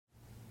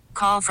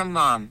Call from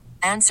mom.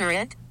 Answer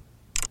it.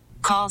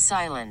 Call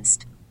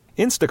silenced.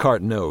 Instacart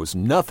knows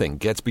nothing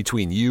gets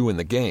between you and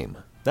the game.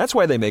 That's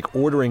why they make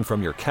ordering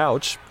from your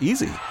couch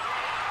easy.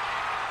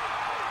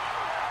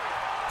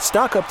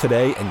 Stock up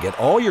today and get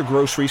all your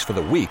groceries for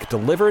the week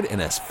delivered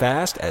in as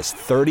fast as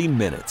 30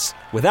 minutes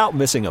without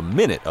missing a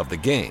minute of the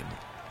game.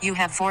 You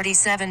have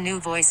 47 new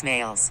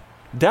voicemails.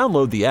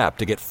 Download the app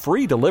to get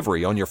free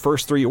delivery on your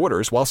first 3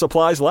 orders while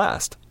supplies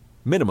last.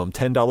 Minimum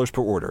 $10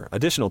 per order.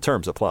 Additional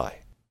terms apply.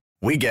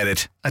 We get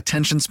it.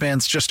 Attention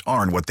spans just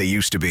aren't what they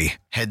used to be.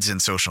 Heads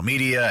in social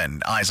media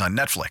and eyes on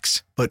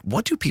Netflix. But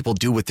what do people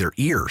do with their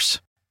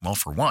ears? Well,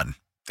 for one,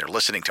 they're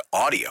listening to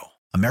audio.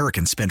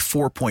 Americans spend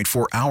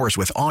 4.4 hours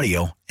with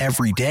audio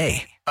every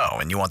day. Oh,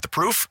 and you want the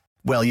proof?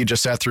 Well, you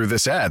just sat through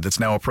this ad that's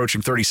now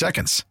approaching 30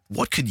 seconds.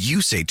 What could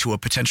you say to a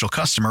potential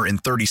customer in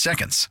 30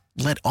 seconds?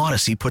 Let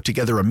Odyssey put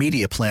together a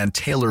media plan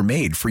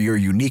tailor-made for your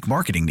unique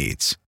marketing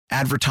needs.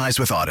 Advertise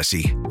with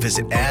Odyssey.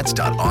 Visit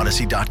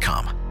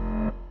ads.odyssey.com.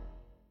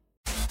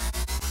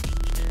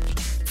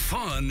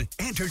 Fun,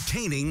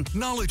 entertaining,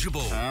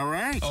 knowledgeable. All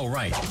right. Oh,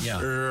 right.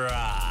 Yeah.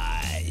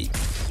 Right.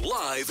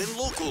 Live and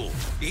local.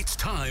 It's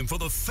time for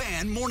the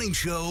Fan Morning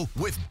Show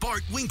with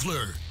Bart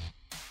Winkler.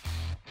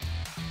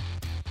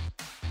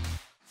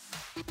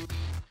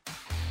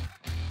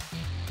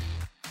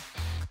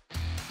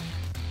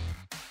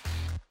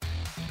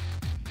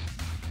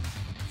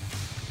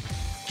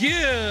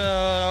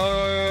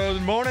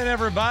 Good morning,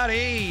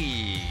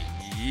 everybody.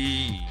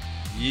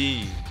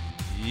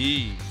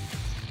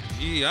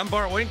 I'm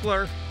Bart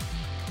Winkler.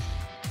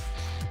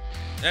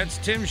 That's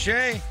Tim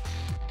Shea.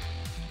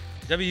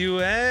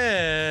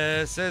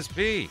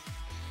 WSSP.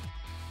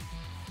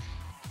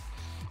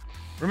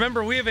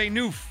 Remember, we have a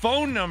new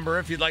phone number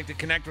if you'd like to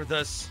connect with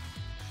us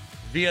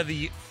via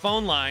the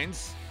phone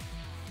lines.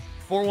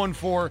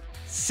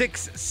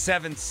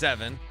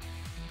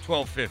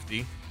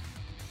 414-677-1250.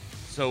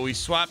 So we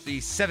swapped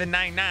the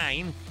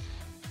 799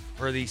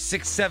 for the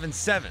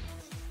 677.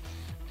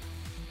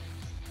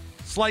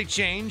 Slight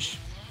change.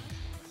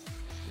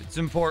 It's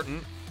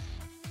important.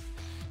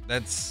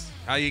 That's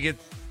how you get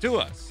to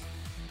us.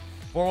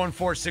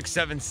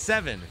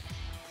 414-677-1250.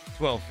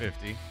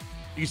 You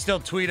can still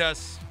tweet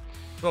us,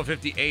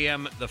 1250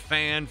 AM, The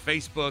Fan,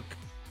 Facebook,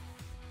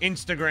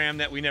 Instagram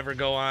that we never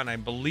go on. I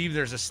believe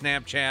there's a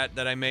Snapchat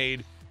that I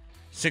made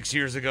 6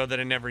 years ago that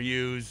I never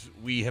use.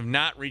 We have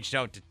not reached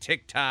out to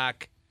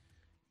TikTok.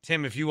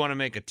 Tim, if you want to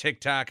make a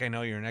TikTok, I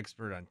know you're an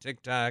expert on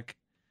TikTok,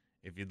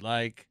 if you'd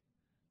like.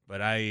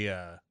 But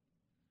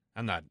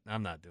I'm not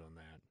doing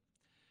that.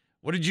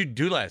 What did you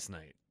do last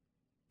night?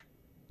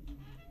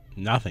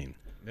 Nothing.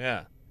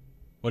 Yeah.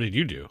 What did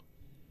you do?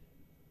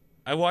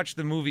 I watched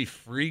the movie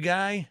Free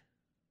Guy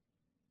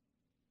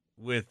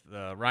with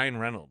Ryan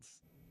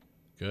Reynolds.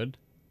 Good?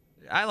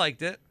 I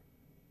liked it.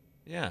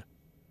 Yeah.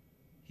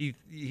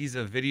 He's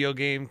a video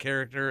game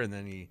character, and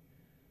then he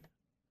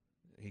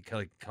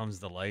like comes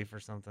to life or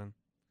something.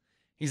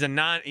 He's an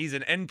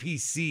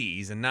NPC.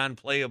 He's a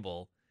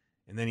non-playable,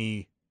 and then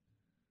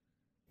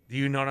do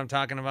you know what I'm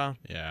talking about?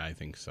 Yeah, I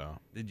think so.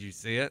 Did you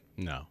see it?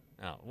 No.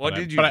 Oh, what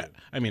did you do?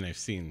 I mean, I've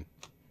seen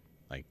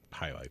like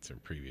highlights or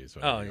previews.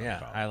 Oh yeah,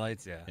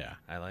 highlights. Yeah, yeah,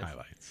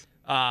 highlights.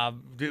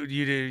 Do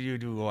you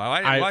do?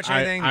 I didn't watch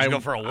anything. Did you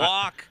go for a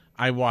walk?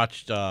 I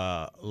watched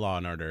Law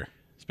and Order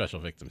Special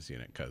Victims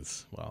Unit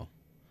because, well,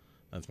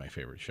 that's my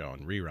favorite show,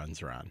 and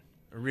reruns are on.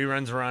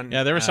 Reruns are on.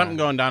 Yeah, there was something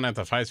going down at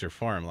the Pfizer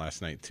Forum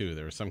last night too.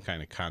 There was some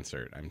kind of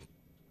concert.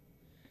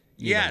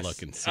 Yes,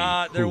 look and see.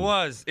 There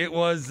was. It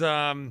was.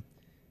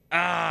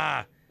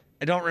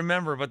 I don't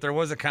remember, but there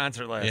was a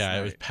concert last night. Yeah,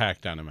 it was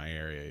packed down in my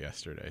area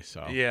yesterday.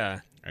 So yeah,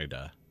 I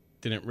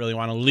didn't really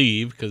want to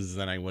leave because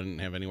then I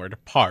wouldn't have anywhere to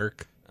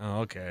park.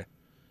 Oh, okay.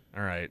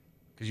 All right.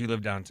 Because you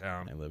live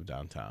downtown. I live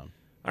downtown.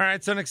 All right.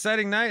 It's an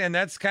exciting night, and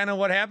that's kind of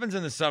what happens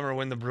in the summer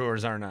when the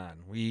Brewers aren't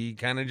on. We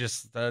kind of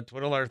just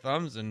twiddle our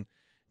thumbs and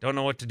don't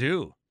know what to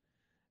do.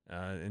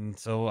 And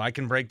so I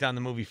can break down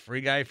the movie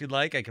Free Guy if you'd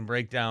like. I can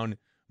break down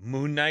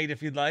Moon Knight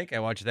if you'd like. I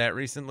watched that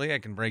recently. I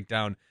can break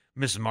down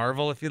Miss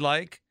Marvel if you'd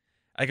like.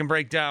 I can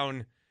break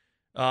down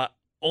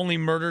Only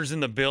Murders in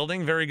the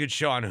Building. Very good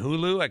show on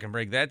Hulu. I can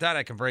break that down.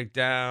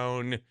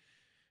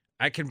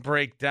 I can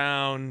break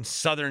down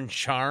Southern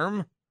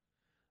Charm.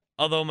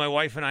 Although my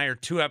wife and I are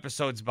 2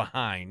 episodes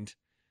behind.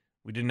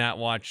 We did not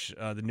watch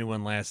the new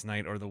one last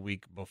night or the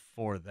week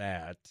before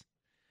that.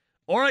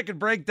 Or I could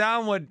break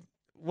down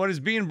what is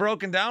being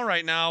broken down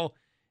right now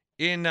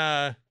in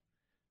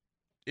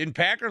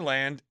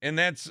Packerland, and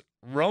that's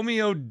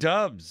Romeo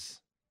Doubs.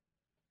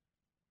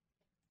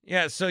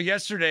 Yeah, so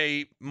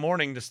yesterday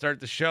morning to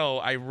start the show,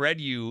 I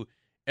read you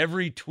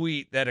every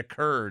tweet that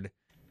occurred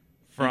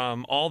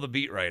from all the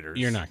beat writers.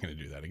 You're not going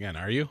to do that again,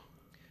 are you?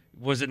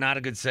 Was it not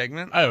a good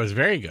segment? Oh, it was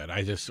very good.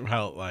 I just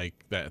felt like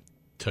that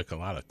took a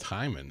lot of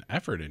time and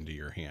effort into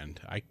your hand.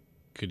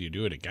 Could you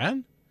do it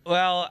again?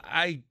 Well,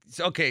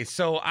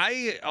 so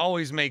I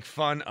always make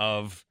fun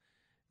of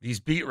these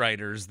beat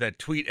writers that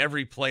tweet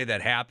every play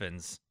that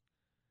happens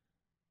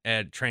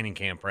at training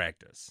camp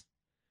practice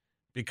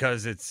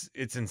because it's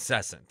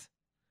incessant.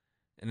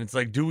 And it's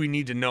like, do we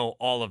need to know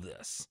all of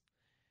this?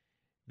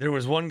 There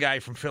was one guy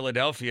from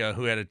Philadelphia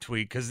who had a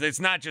tweet, because it's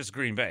not just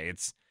Green Bay,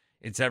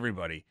 it's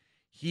everybody.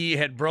 He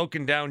had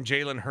broken down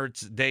Jalen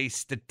Hurts' day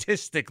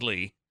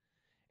statistically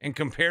and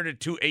compared it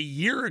to a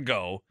year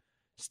ago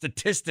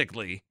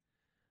statistically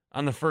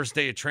on the first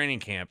day of training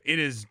camp. It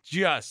is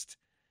just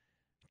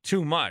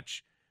too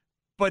much.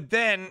 But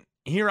then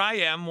here I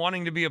am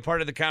wanting to be a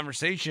part of the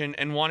conversation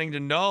and wanting to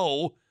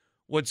know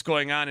what's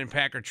going on in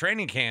Packer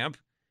training camp.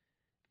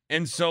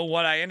 And so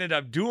what I ended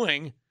up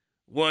doing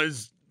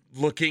was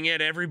looking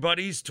at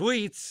everybody's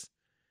tweets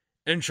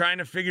and trying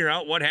to figure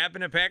out what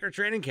happened at Packer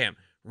training camp,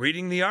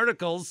 reading the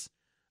articles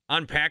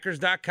on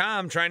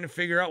Packers.com, trying to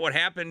figure out what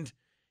happened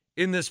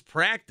in this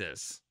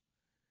practice.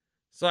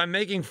 So I'm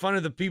making fun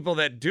of the people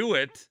that do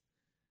it,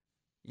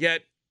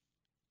 yet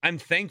I'm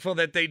thankful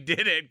that they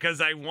did it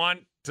because I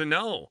want to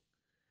know.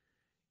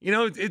 You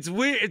know, it's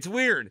weird. It's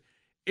weird.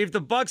 If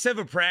the Bucs have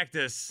a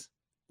practice,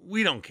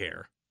 we don't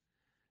care.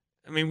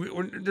 I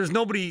mean, there's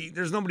nobody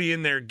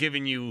in there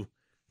giving you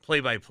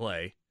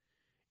play-by-play.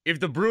 If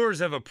the Brewers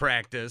have a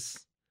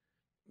practice,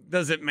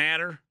 does it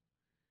matter?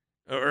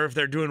 Or if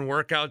they're doing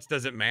workouts,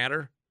 does it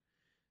matter?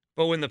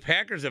 But when the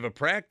Packers have a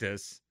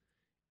practice,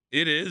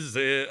 it is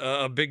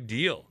a big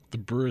deal. The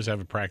Brewers have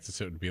a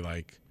practice, it would be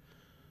like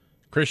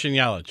Christian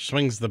Yelich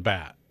swings the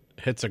bat,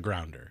 hits a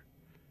grounder.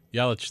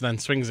 Yelich then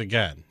swings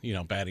again,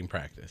 batting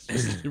practice.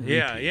 Just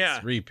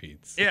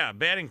repeats. Yeah,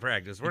 batting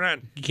practice.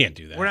 You can't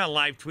do that. We're not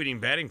live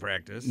tweeting batting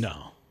practice.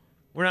 No.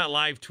 We're not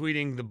live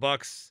tweeting the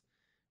Bucs,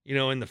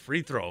 in the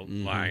free throw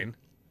line.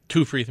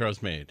 2 free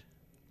throws made.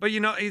 But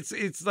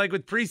it's like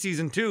with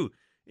preseason too.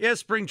 Yeah,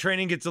 spring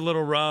training gets a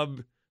little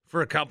rub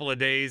for a couple of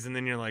days, and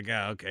then you're like,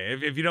 okay.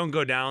 If you don't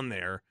go down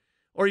there,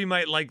 or you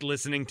might like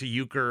listening to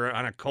Euchre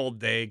on a cold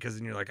day because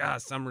then you're like,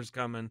 summer's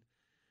coming.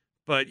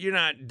 But you're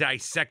not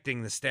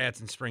dissecting the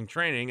stats in spring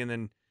training, and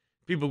then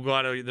people go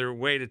out of their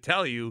way to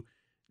tell you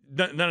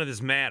none of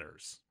this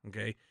matters,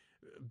 okay?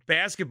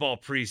 Basketball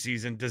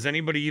preseason, does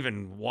anybody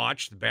even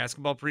watch the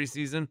basketball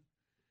preseason?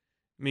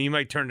 I mean, you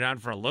might turn it on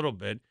for a little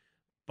bit.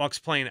 Bucks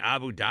playing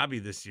Abu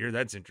Dhabi this year.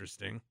 That's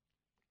interesting.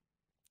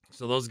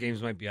 So those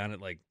games might be on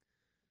at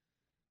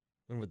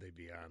when would they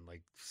be on?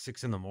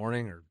 6 in the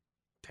morning or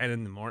 10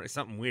 in the morning?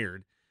 Something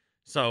weird.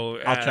 So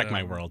I'll check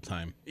my world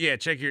time.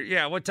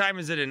 Yeah, what time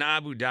is it in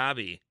Abu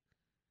Dhabi?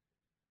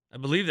 I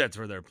believe that's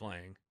where they're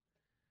playing.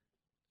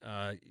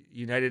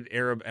 United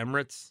Arab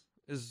Emirates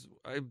is,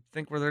 I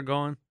think, where they're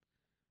going.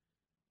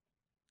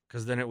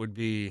 Because then we'd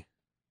be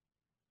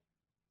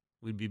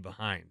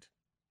behind.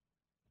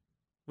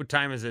 What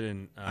time is it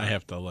in? I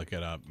have to look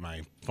it up.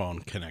 My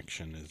phone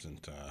connection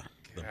isn't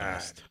the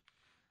best.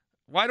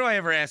 Why do I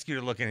ever ask you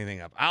to look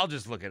anything up? I'll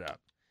just look it up.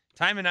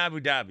 Time in Abu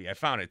Dhabi. I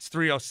found it. It's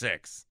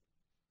 3:06.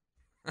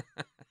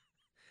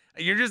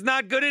 You're just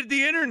not good at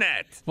the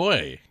internet.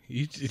 Boy,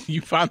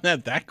 you found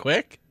that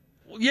quick?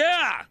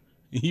 Yeah.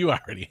 You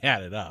already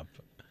had it up.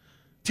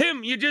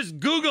 Tim, you just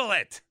Google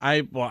it.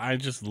 I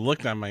just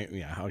looked on my,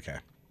 okay.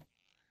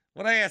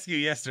 What I asked you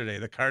yesterday,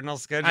 the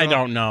Cardinals schedule? I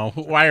don't know.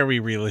 Why are we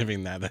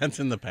reliving that? That's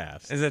in the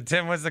past. Is it,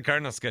 Tim, what's the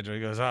Cardinals schedule?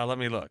 He goes, let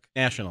me look.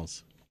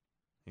 Nationals.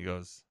 He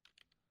goes,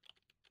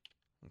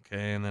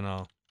 okay, and then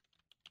I'll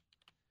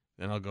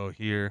go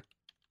here.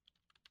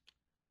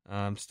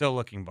 I'm still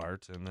looking,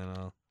 Bart, and then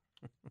I'll...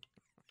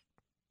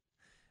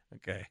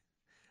 Okay.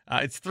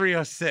 It's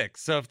 3:06,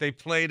 so if they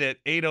played at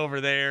 8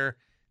 over there,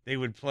 they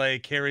would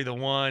carry the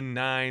 1,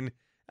 9.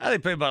 They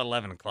play about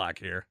 11 o'clock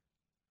here.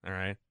 All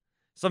right?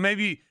 So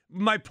maybe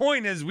my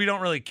point is we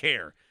don't really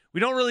care. We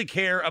don't really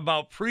care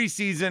about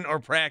preseason or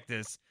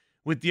practice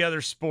with the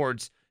other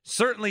sports,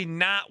 certainly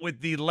not with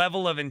the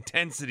level of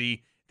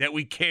intensity that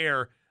we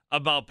care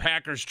about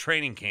Packers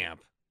training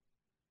camp,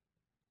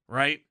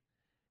 right?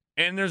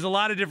 And there's a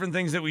lot of different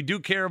things that we do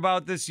care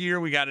about this year.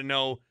 We got to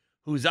know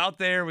who's out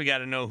there. We got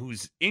to know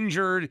who's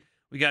injured.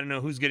 We got to know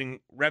who's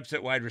getting reps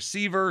at wide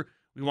receiver.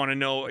 We want to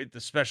know if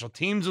the special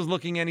teams is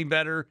looking any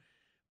better.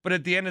 But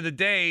at the end of the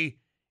day,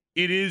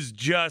 it is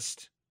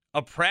just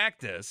a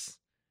practice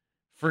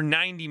for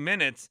 90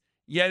 minutes,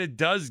 yet it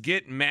does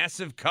get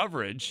massive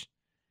coverage.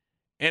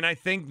 And I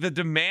think the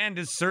demand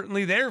is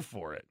certainly there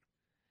for it.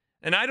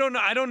 And I don't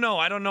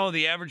know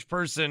the average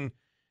person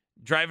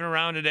driving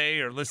around today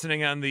or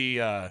listening on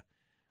the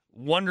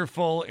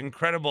wonderful,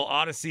 incredible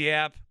Odyssey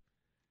app,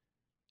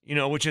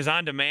 which is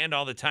on demand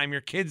all the time.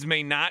 Your kids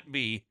may not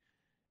be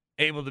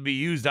able to be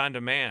used on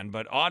demand,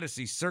 but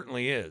Odyssey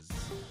certainly is.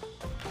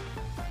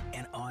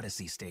 An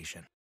Odyssey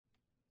station.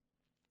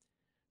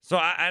 So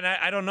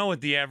I don't know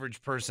what the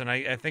average person,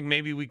 I think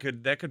maybe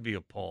that could be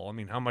a poll. I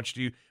mean, how much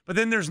do you, but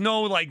then there's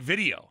no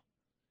video.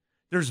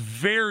 There's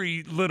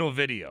very little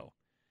video.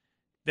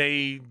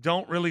 They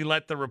don't really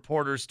let the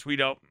reporters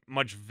tweet out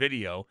much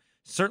video,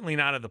 certainly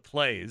not of the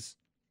plays.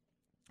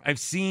 I've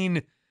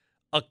seen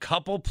a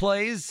couple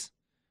plays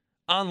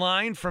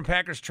online from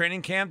Packers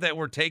training camp that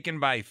were taken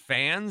by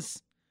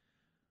fans,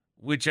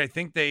 which I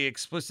think they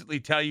explicitly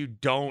tell you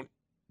don't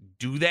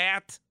do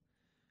that.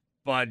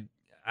 But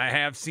I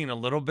have seen a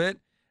little bit.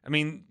 I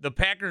mean, the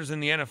Packers in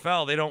the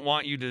NFL, they don't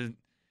want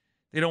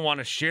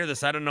to share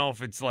this. I don't know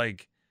if it's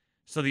like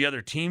so the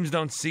other teams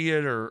don't see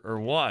it or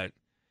what.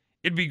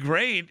 It'd be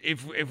great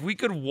if we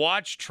could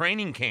watch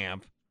training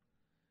camp,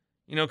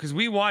 because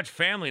we watch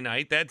Family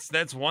Night.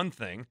 That's one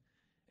thing,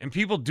 and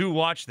people do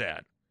watch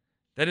that.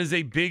 That is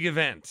a big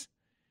event.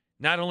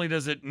 Not only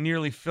does it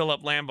nearly fill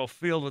up Lambeau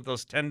Field with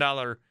those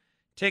 $10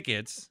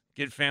 tickets,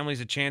 get families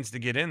a chance to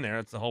get in there.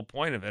 That's the whole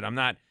point of it. I'm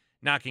not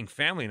knocking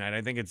Family Night.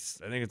 I think it's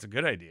a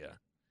good idea.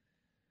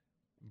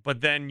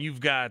 But then you've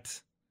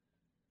got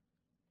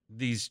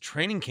these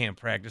training camp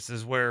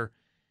practices where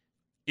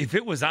if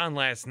it was on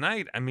last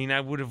night, I mean, I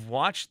would have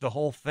watched the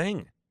whole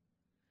thing.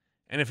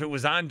 And if it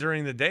was on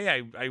during the day,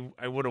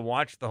 I would have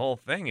watched the whole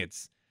thing.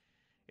 It's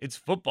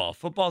football.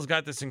 Football's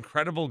got this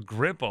incredible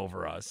grip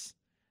over us,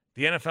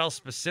 the NFL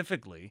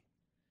specifically,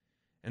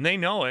 and they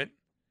know it.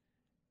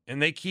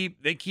 And they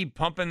keep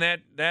pumping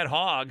that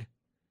hog,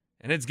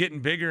 and it's getting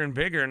bigger and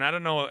bigger. And I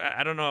don't know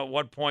at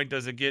what point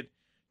does it get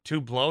too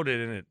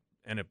bloated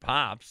and it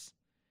pops.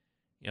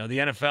 The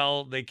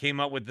NFL, they came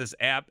up with this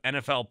app,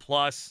 NFL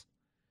Plus,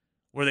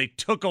 where they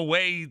took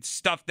away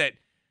stuff that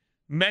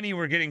many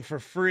were getting for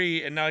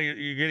free, and now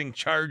you're getting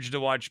charged to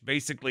watch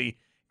basically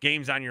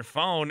games on your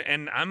phone,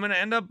 and I'm going to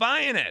end up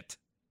buying it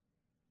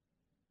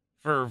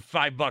for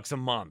 $5 a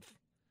month.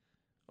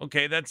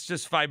 Okay, that's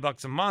just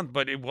 $5 a month,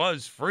 but it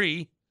was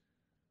free,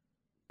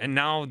 and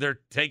now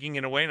they're taking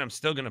it away, and I'm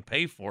still going to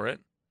pay for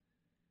it.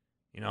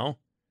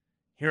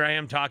 Here I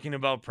am talking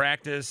about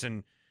practice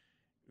and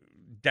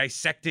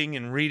dissecting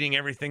and reading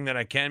everything that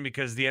I can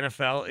because the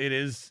NFL, it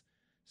is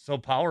so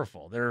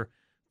powerful. They're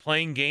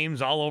playing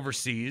games all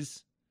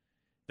overseas.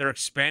 They're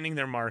expanding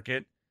their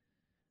market.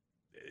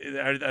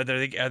 Are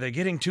they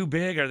getting too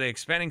big? Are they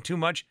expanding too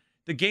much?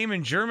 The game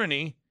in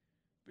Germany,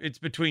 it's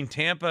between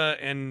Tampa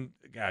and,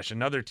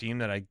 another team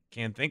that I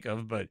can't think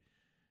of, but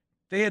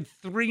they had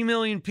 3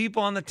 million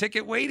people on the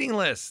ticket waiting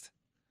list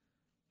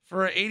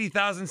for an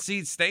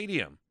 80,000-seat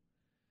stadium.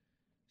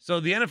 So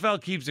the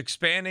NFL keeps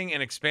expanding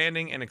and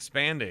expanding and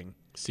expanding.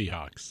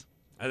 Seahawks.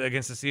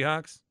 Against the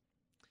Seahawks?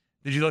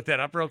 Did you look that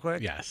up real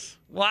quick? Yes.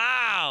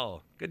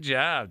 Wow. Good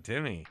job,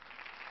 Timmy.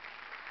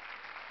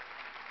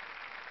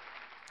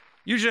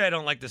 Usually I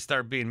don't like to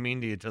start being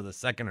mean to you till the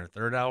second or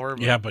third hour.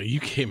 Yeah, but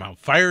you came out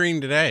firing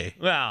today.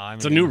 Well,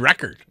 it's a new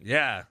record.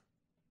 Yeah.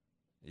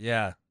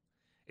 Yeah.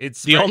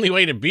 It's the only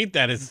way to beat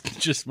that is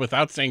just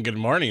without saying good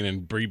morning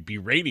and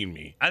berating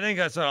me. I think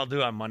that's what I'll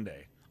do on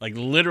Monday. Like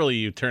literally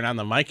you turn on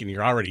the mic and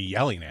you're already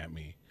yelling at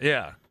me.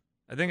 Yeah.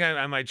 I think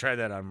I might try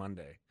that on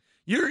Monday.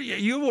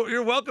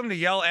 You're welcome to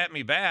yell at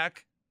me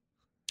back.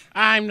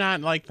 I'm not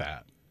like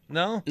that.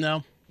 No?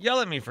 No. Yell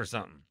at me for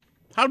something.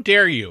 How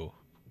dare you?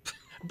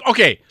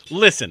 Okay,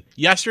 listen.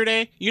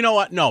 Yesterday, you know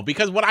what? No,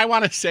 because what I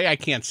want to say, I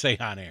can't say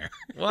on air.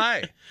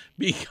 Why?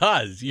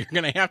 Because you're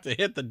going to have to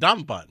hit the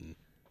dump button.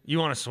 You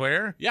want to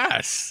swear?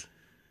 Yes.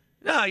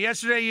 No,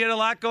 yesterday you had a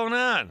lot going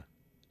on.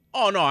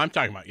 Oh, no, I'm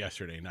talking about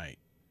yesterday night.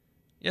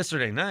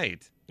 Yesterday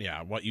night?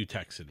 Yeah, what you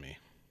texted me.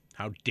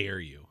 How dare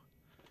you?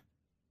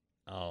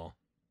 Oh.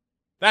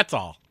 That's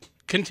all.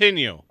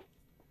 Continue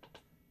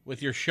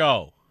with your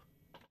show.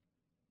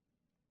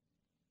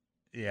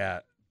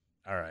 Yeah.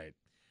 All right.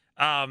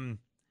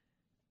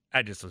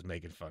 I just was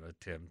making fun of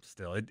Tim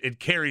still. It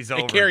carries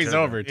over. It carries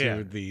over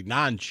to the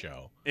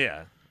non-show.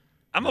 Yeah.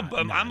 I'm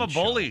a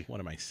bully.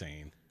 What am I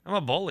saying? I'm a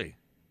bully.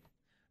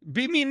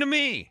 Be mean to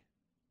me.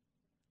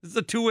 This is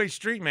a two-way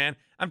street, man.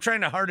 I'm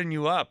trying to harden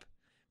you up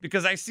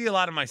because I see a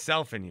lot of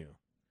myself in you.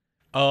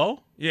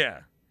 Oh? Yeah.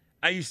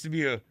 I used to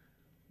be a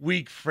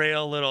weak,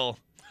 frail little...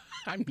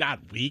 I'm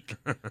not weak.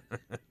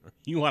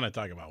 You want to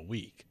talk about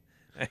weak.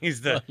 I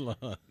used to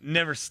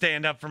never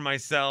stand up for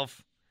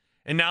myself.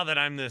 And now that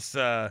I'm this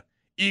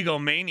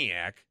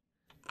egomaniac...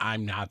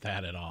 I'm not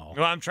that at all.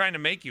 Well, I'm trying to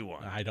make you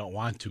one. I don't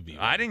want to be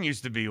one. I didn't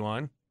used to be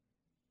one.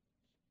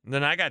 And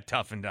then I got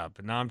toughened up,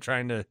 and now I'm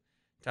trying to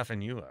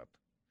toughen you up.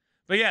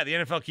 But yeah, the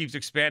NFL keeps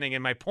expanding,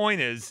 and my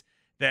point is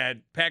that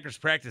Packers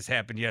practice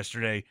happened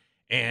yesterday,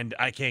 and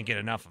I can't get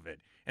enough of it.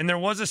 And there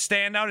was a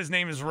standout. His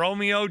name is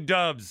Romeo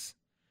Doubs.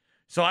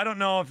 So I don't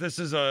know if this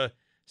is a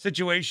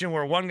situation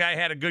where one guy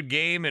had a good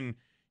game and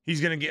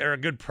he's going to get, or a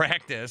good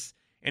practice,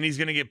 and he's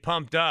going to get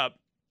pumped up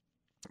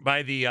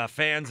by the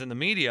fans and the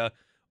media,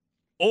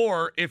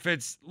 or if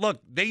it's,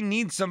 look, they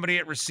need somebody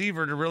at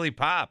receiver to really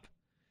pop.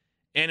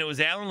 And it was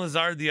Allen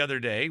Lazard the other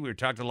day. We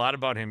talked a lot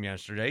about him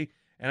yesterday,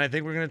 and I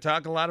think we're going to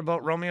talk a lot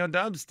about Romeo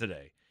Doubs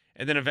today.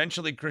 And then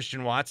eventually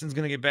Christian Watson's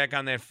going to get back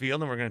on that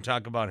field, and we're going to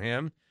talk about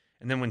him.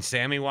 And then when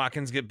Sammy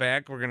Watkins get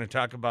back, we're going to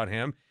talk about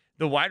him.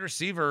 The wide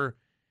receiver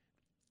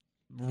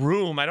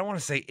room, I don't want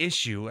to say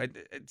issue.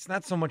 It's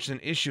not so much an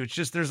issue. It's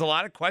just there's a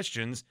lot of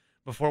questions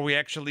before we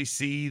actually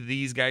see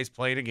these guys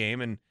play in a game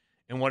and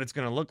what it's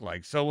going to look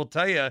like. So we'll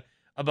tell you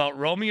about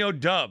Romeo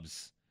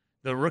Doubs,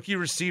 the rookie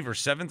receiver,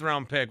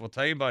 7th-round pick. We'll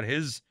tell you about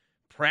his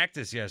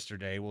practice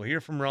yesterday. We'll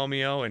hear from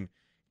Romeo and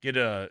get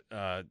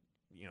a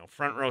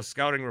front-row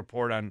scouting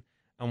report on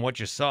what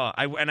you saw.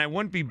 I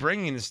wouldn't be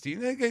bringing this to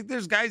you.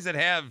 There's guys that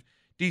have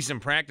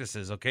decent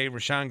practices, okay?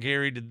 Rashawn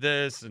Gary did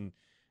this, and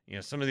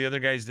some of the other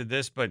guys did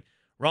this, but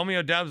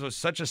Romeo Doubs was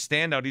such a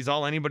standout. He's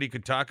all anybody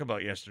could talk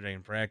about yesterday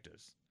in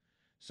practice.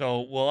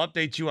 So we'll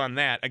update you on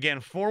that. Again,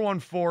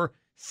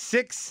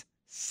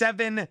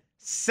 414-677-1250,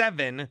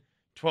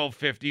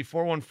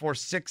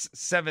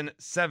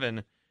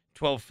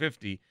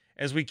 414-677-1250.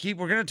 As we're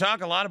going to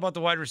talk a lot about the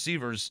wide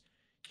receivers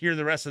here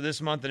the rest of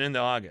this month and into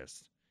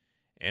August.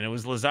 And it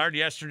was Lazard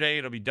yesterday.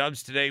 It'll be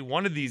Doubs today.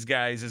 One of these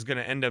guys is going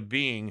to end up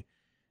being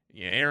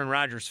Aaron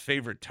Rodgers'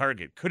 favorite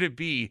target. Could it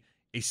be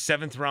a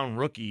 7th-round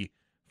rookie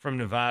from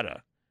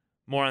Nevada?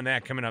 More on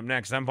that coming up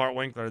next. I'm Bart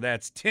Winkler.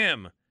 That's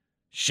Tim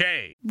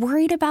Shea.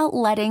 Worried about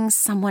letting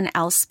someone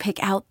else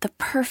pick out the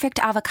perfect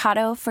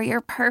avocado for your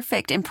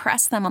perfect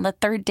impress them on the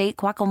third date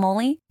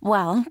guacamole?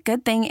 Well,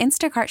 good thing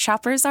Instacart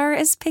shoppers are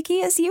as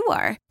picky as you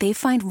are. They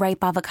find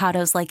ripe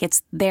avocados like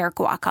it's their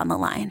guac on the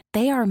line.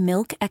 They are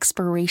milk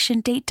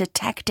expiration date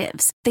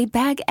detectives. They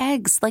bag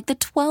eggs like the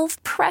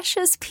 12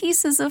 precious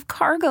pieces of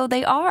cargo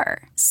they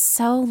are.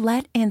 So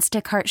let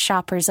Instacart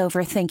shoppers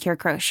overthink your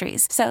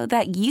groceries so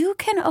that you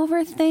can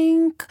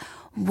overthink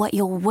what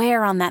you'll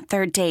wear on that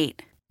third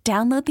date.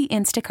 Download the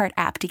Instacart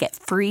app to get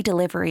free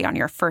delivery on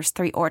your first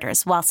 3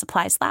 orders while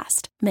supplies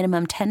last.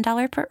 Minimum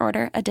 $10 per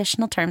order.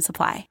 Additional terms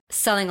apply.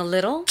 Selling a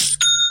little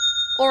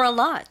or a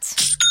lot?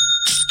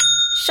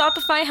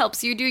 Shopify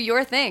helps you do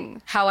your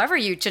thing, however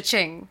you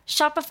cha-ching.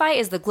 Shopify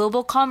is the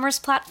global commerce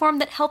platform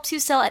that helps you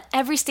sell at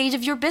every stage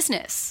of your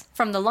business.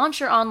 From the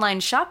launch your online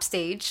shop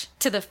stage,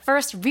 to the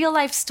first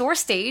real-life store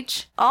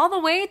stage, all the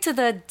way to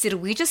the did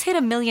we just hit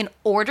 1 million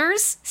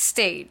orders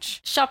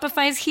stage.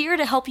 Shopify's here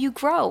to help you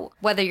grow.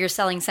 Whether you're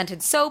selling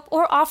scented soap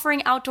or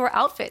offering outdoor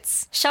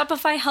outfits,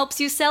 Shopify helps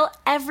you sell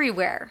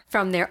everywhere.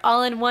 From their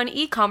all-in-one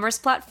e-commerce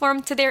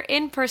platform to their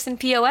in-person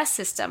POS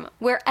system,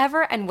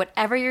 wherever and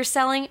whatever you're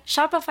selling,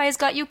 Shopify's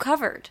got you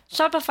covered.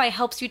 Shopify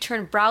helps you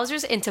turn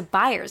browsers into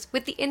buyers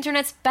with the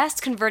internet's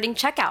best converting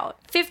checkout.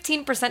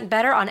 15%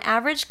 better on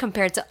average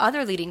compared to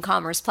other leading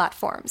commerce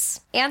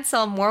platforms. And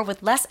sell more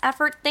with less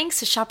effort thanks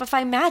to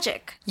Shopify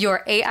Magic,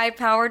 your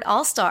AI-powered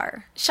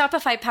all-star.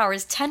 Shopify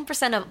powers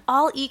 10% of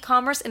all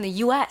e-commerce in the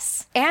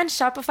U.S. And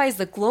Shopify is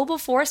the global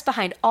force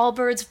behind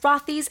Allbirds,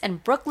 Rothy's,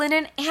 and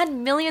Brooklinen,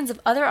 and millions of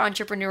other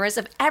entrepreneurs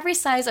of every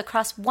size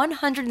across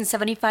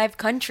 175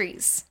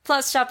 countries.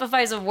 Plus,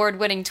 Shopify's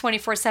award-winning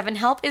 24/7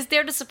 help is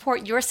there to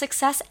support your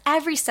success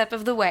every step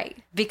of the way.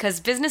 Because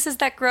businesses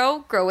that grow,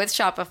 grow with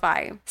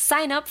Shopify.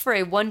 Sign up for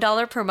a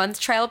 $1 per month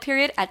trial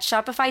period at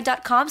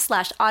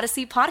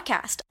shopify.com/Odyssey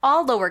Podcast,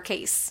 all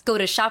lowercase. Go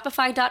to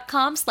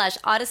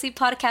shopify.com/Odyssey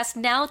Podcast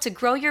now to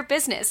grow your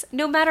business,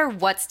 no matter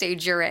what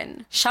stage you're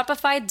in.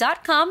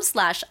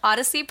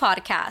 Shopify.com/Odyssey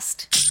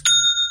Podcast.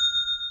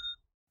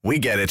 We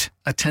get it.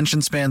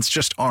 Attention spans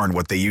just aren't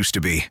what they used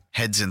to be.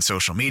 Heads in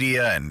social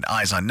media and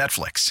eyes on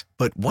Netflix.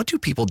 But what do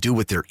people do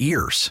with their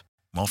ears?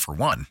 Well, for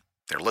one,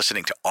 they're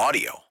listening to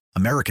audio.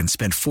 Americans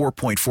spend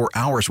 4.4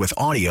 hours with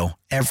audio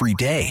every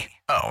day.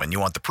 Oh, and you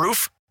want the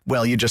proof?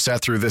 Well, you just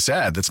sat through this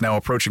ad that's now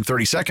approaching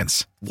 30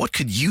 seconds. What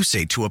could you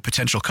say to a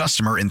potential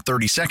customer in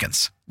 30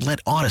 seconds?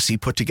 Let Odyssey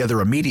put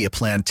together a media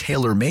plan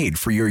tailor-made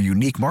for your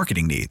unique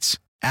marketing needs.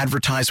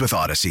 Advertise with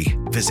Odyssey.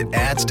 Visit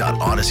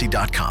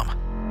ads.odyssey.com.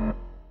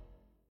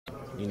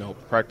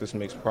 Practice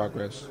makes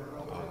progress.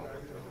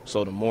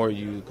 So the more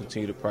you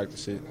continue to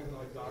practice it,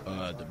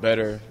 the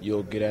better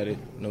you'll get at it,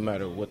 no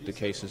matter what the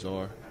cases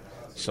are.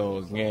 So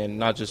again,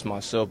 not just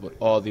myself, but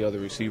all the other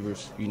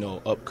receivers,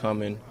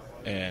 upcoming,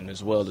 and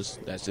as well as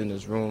that's in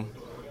this room.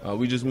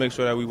 We just make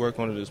sure that we work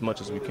on it as much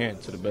as we can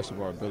to the best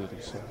of our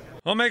abilities. So.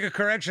 I'll make a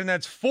correction.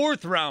 That's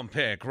 4th-round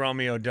pick,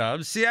 Romeo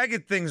Doubs. See, I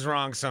get things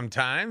wrong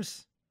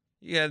sometimes.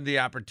 You had the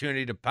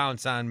opportunity to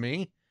pounce on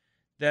me.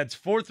 That's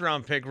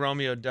 4th-round pick,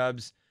 Romeo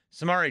Doubs.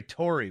 Samari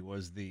Torrey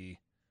was the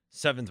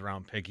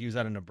 7th-round pick. He was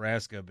out of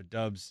Nebraska, but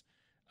Doubs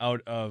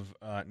out of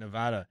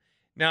Nevada.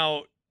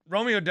 Now,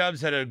 Romeo Doubs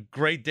had a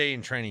great day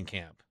in training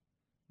camp.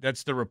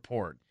 That's the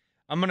report.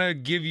 I'm going to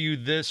give you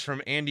this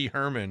from Andy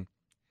Herman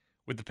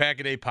with the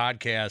Pack-A-Day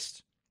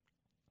podcast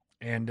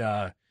and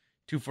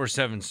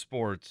 247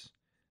 Sports.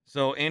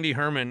 So Andy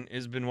Herman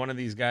has been one of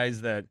these guys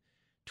that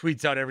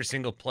tweets out every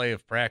single play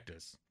of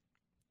practice.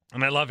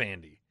 And I love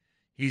Andy.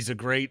 He's a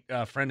great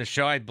friend of the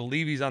show. I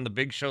believe he's on the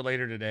big show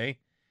later today.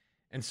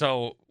 And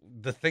so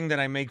the thing that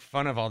I make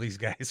fun of all these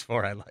guys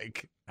for, I'm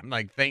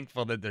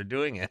thankful that they're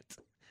doing it.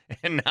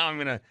 And now I'm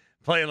going to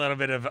play a little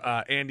bit of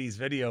Andy's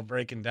video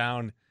breaking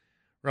down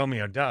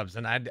Romeo Doubs.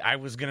 And I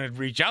was going to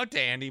reach out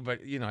to Andy, but,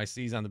 I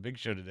see he's on the big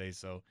show today.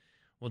 So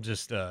we'll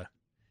just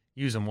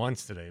use him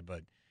once today.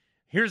 But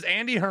here's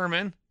Andy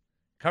Herman,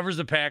 covers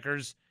the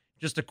Packers.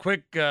 Just a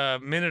quick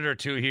minute or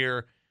two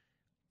here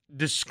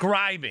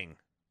describing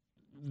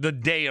the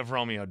day of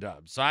Romeo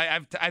Doubs. So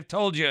I've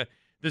told you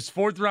this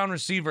 4th-round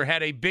receiver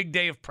had a big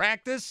day of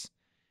practice,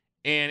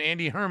 and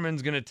Andy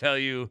Herman's going to tell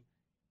you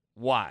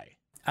why.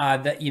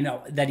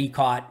 That he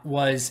caught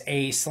was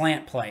a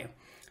slant play.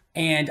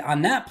 And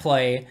on that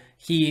play,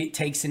 he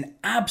takes an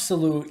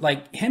absolute,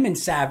 like, him and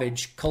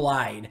Savage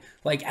collide,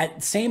 like,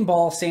 at same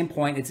ball, same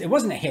point. It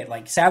wasn't a hit.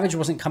 Like, Savage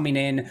wasn't coming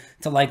in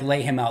to, like,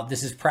 lay him out.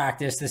 This is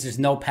practice. This is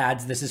no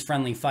pads. This is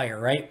friendly fire,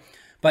 right?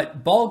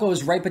 But ball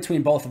goes right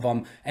between both of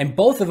them, and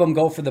both of them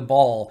go for the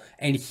ball,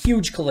 and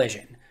huge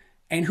collision.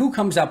 And who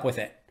comes up with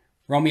it?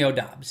 Romeo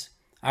Doubs.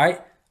 All right?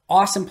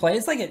 Awesome play.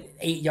 It's like an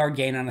 8-yard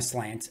gain on a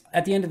slant.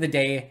 At the end of the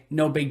day,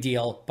 no big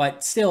deal,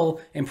 but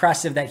still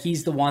impressive that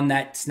he's the one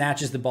that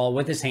snatches the ball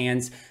with his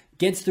hands,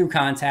 gets through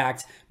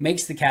contact,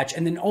 makes the catch,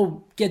 and then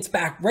gets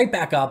right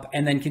back up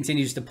and then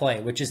continues to play,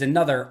 which is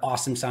another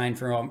awesome sign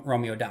for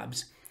Romeo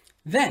Doubs.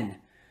 Then,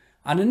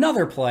 on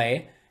another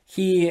play,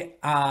 he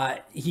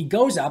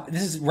goes up.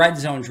 This is red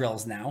zone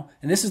drills now,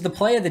 and this is the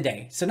play of the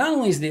day. So not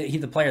only is he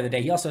the player of the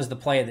day, he also is the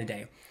play of the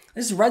day.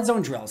 This is red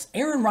zone drills.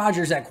 Aaron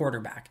Rodgers at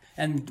quarterback,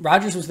 and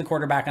Rodgers was the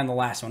quarterback on the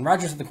last one.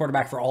 Rodgers was the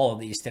quarterback for all of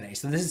these today.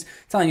 So this is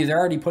telling you they're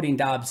already putting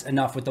Doubs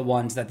enough with the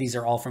ones that these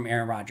are all from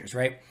Aaron Rodgers,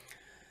 right?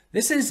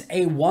 This is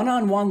a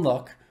one-on-one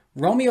look,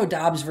 Romeo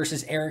Doubs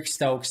versus Eric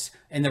Stokes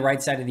in the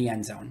right side of the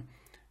end zone.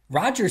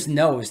 Rodgers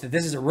knows that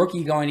this is a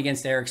rookie going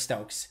against Eric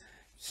Stokes.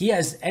 He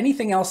has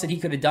anything else that he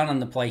could have done on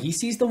the play. He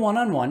sees the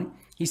one-on-one.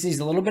 He sees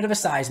a little bit of a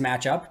size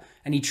matchup,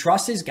 and he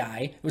trusts his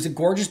guy. It was a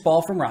gorgeous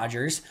ball from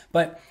Rodgers,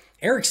 but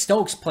Eric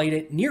Stokes played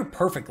it near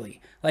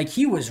perfectly. Like,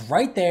 he was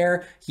right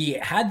there. He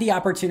had the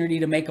opportunity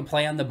to make a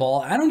play on the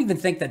ball. I don't even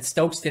think that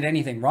Stokes did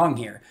anything wrong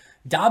here.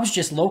 Doubs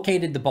just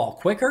located the ball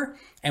quicker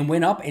and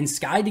went up and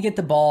skied to get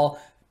the ball,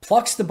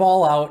 plucks the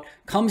ball out,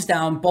 comes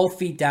down, both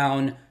feet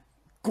down,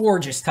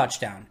 gorgeous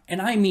touchdown.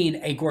 And I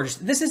mean a gorgeous,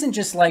 this isn't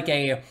just like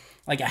a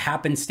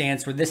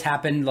happenstance where this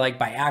happened like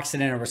by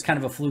accident or was kind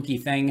of a fluky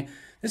thing.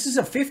 This is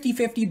a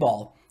 50-50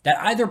 ball that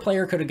either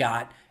player could have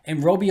got,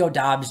 and Romeo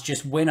Doubs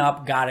just went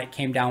up, got it,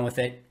 came down with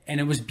it, and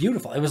it was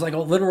beautiful. It was like a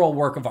literal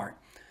work of art.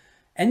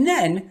 And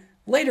then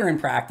later in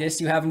practice,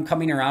 you have him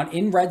coming around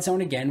in red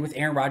zone again with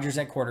Aaron Rodgers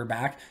at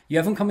quarterback. You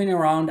have him coming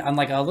around on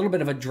like a little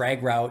bit of a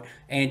drag route,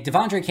 and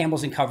Devondre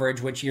Campbell's in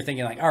coverage, which you're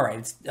thinking like, all right,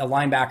 it's a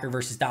linebacker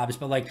versus Doubs,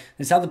 but like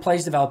that's how the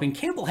play's developing.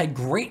 Campbell had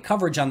great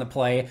coverage on the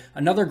play,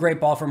 another great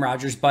ball from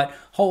Rodgers, but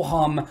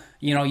ho-hum,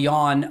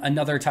 yawn,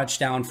 another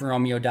touchdown for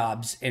Romeo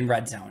Doubs in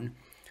red zone.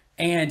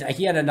 And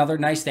he had another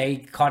nice day,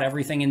 caught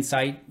everything in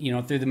sight,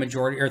 through the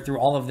majority or through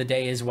all of the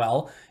day as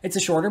well. It's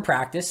a shorter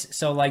practice,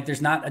 so like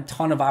there's not a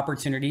ton of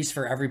opportunities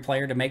for every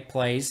player to make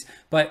plays.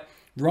 But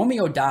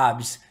Romeo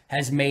Doubs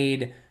has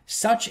made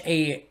such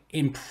a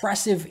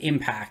impressive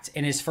impact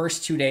in his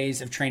first 2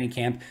 days of training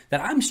camp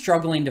that I'm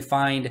struggling to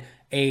find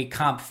a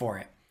comp for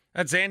it.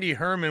 That's Andy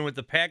Herman with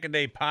the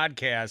Pack-A-Day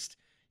podcast.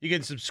 You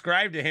can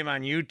subscribe to him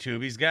on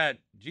YouTube. He's got,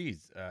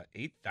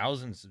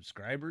 8,000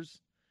 subscribers.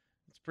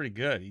 Pretty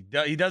good.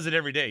 He does it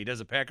every day. He does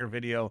a Packer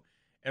video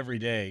every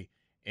day,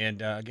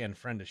 and again,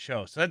 friend of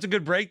show. So that's a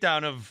good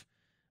breakdown of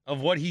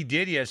what he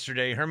did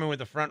yesterday. Herman with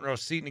the front row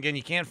seat, and again,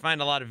 you can't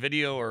find a lot of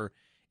video or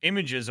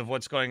images of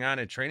what's going on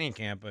at training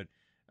camp, but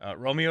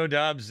Romeo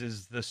Doubs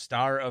is the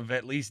star of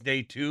at least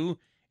day 2,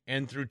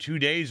 and through 2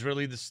 days,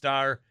 really the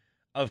star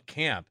of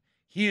camp.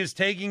 He is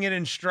taking it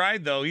in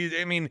stride, though.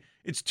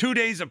 It's 2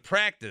 days of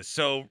practice,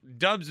 so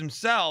Doubs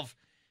himself,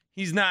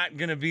 he's not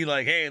going to be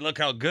like, hey, look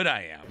how good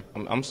I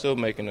am. I'm still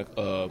making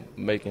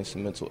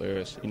some mental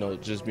errors,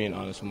 just being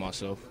honest with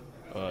myself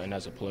and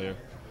as a player.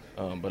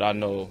 But I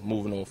know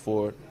moving on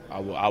forward, I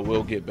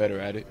will get better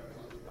at it.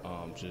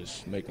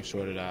 Just making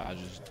sure that I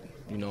just,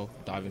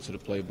 dive into the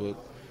playbook,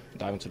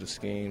 dive into the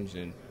schemes,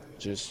 and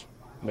just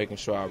making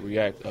sure I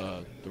react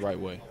the right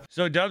way.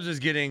 So Doubs is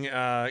getting,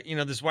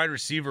 this wide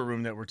receiver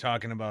room that we're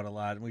talking about a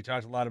lot. And we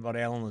talked a lot about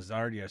Allen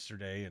Lazard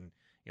yesterday, and,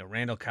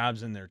 Randall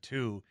Cobb's in there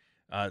too.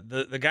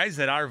 The guys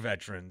that are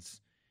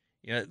veterans,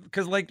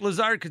 because like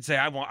Lazard could say,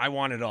 I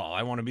want it all.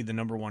 I want to be the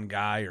number one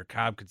guy. Or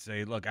Cobb could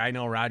say, look, I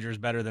know Rodgers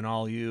better than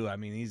all you. I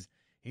mean,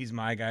 he's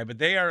my guy. But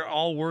they are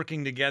all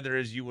working together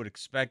as you would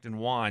expect and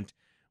want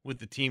with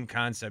the team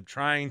concept,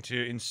 trying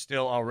to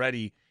instill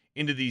already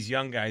into these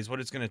young guys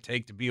what it's going to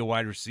take to be a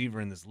wide receiver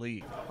in this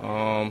league.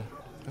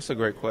 That's a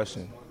great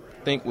question.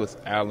 I think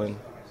with Allen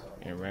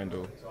and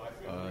Randall,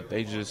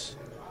 they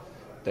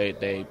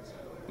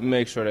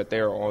make sure that they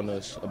are on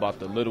us about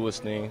the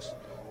littlest things,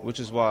 which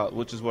is what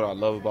I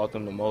love about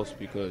them the most,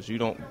 because you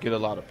don't get a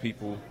lot of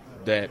people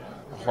that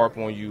harp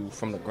on you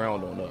from the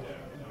ground on up.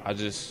 I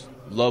just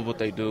love what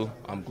they do.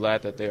 I'm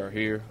glad that they are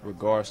here,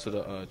 regards to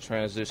the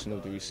transition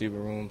of the receiver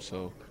room.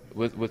 So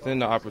within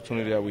the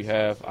opportunity that we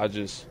have, I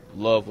just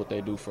love what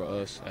they do for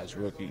us as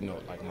rookie,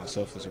 like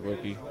myself as a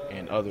rookie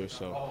and others.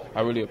 So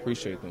I really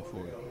appreciate them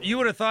for it. You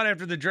would have thought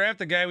after the draft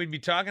the guy we'd be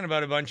talking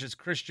about a bunch is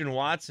Christian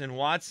Watson.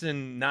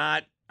 Watson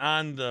not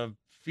on the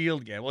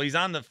field yet. Well, he's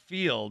on the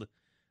field,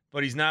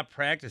 but he's not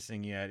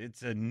practicing yet.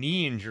 It's a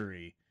knee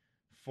injury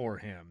for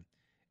him,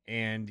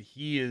 and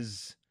he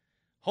is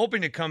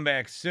hoping to come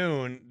back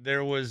soon.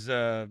 There was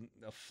a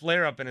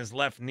flare-up in his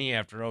left knee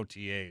after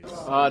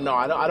OTAs. No,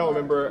 I don't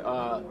remember,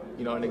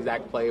 an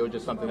exact play. It was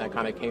just something that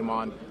kind of came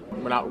on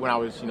when I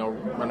was,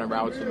 running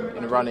routes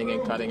and running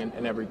and cutting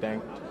and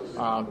everything.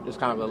 Just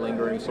kind of a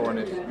lingering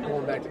soreness.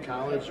 Going back to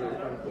college?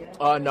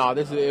 No,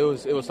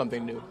 it was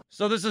something new.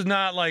 So this is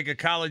not like a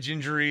college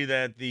injury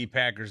that the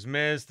Packers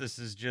missed. This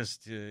is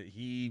just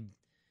he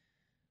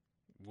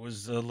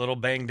was a little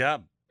banged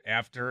up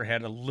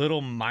had a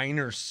little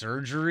minor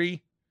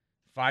surgery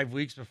 5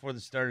 weeks before the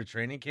start of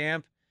training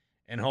camp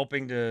and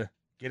hoping to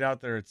get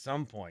out there at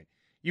some point.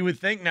 You would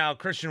think now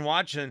Christian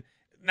Watson,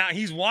 now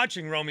he's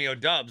watching Romeo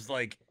Doubs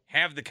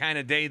have the kind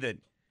of day that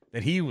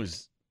he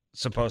was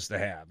supposed to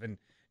have. And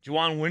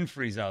Juwan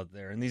Winfrey's out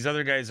there and these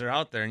other guys are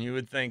out there and you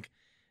would think,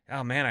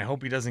 oh man, I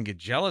hope he doesn't get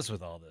jealous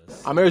with all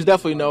this. There's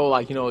definitely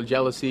no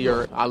jealousy,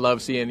 or I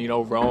love seeing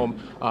Rome,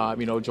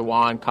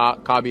 Juwan,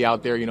 Kabi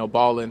out there,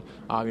 balling.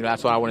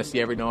 That's what I want to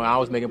see every day. I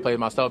was making plays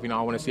myself.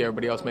 I want to see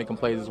everybody else making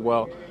plays as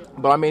well.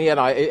 But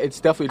it's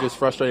definitely just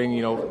frustrating,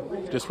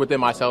 just within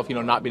myself,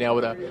 not being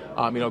able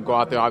to, go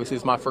out there. Obviously,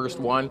 it's my first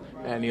one,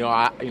 and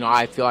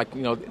I feel like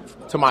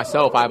to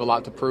myself, I have a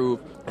lot to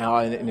prove,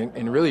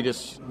 and really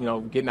just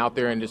getting out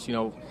there and just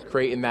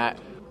creating that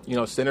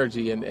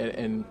synergy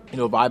and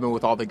vibing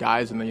with all the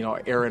guys, and then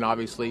Aaron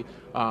obviously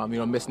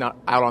missing out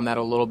on that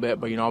a little bit,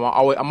 but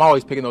I'm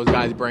always picking those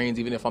guys' brains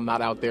even if I'm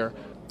not out there.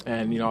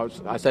 And,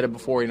 I said it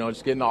before,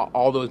 just getting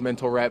all those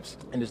mental reps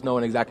and just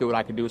knowing exactly what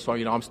I can do. So,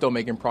 I'm still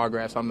making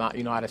progress. I'm not,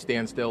 at a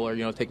standstill or,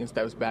 taking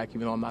steps back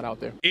even though I'm not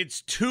out there.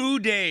 It's 2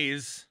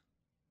 days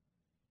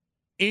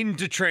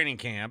into training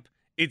camp.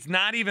 It's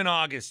not even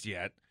August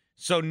yet.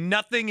 So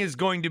nothing is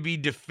going to be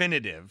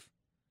definitive.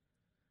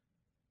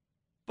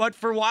 But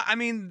for what?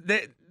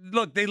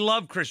 They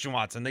love Christian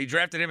Watson. They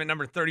drafted him at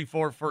number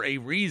 34 for a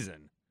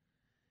reason.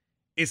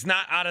 It's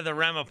not out of the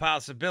realm of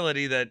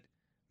possibility that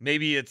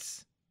maybe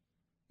it's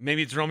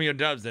Romeo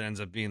Doubs that ends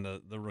up being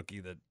the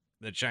rookie that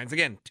shines.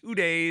 Again, 2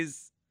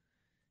 days,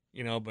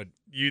 but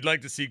you'd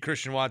like to see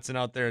Christian Watson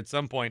out there at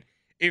some point.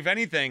 If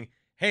anything,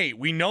 hey,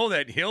 we know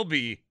that he'll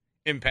be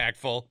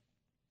impactful.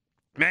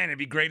 Man, it'd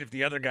be great if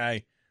the other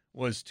guy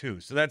was too.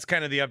 So that's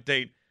kind of the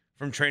update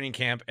from training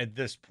camp at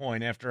this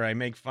point. After I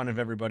make fun of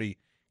everybody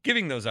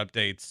giving those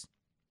updates,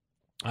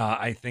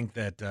 I think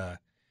that I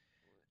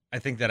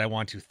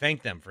want to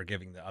thank them for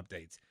giving the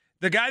updates.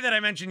 The guy that I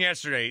mentioned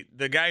yesterday,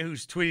 the guy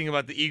who's tweeting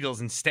about the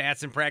Eagles and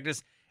stats in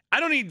practice, I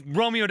don't need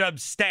Romeo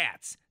Doubs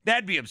stats.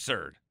 That'd be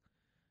absurd.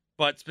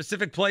 But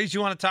specific plays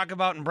you want to talk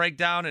about and break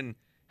down and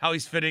how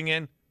he's fitting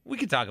in, we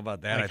could talk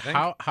about that, I think.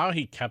 How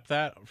he kept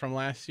that from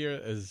last year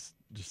is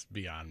just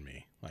beyond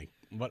me.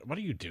 What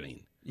are you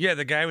doing? Yeah,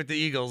 the guy with the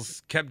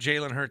Eagles kept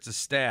Jalen Hurts'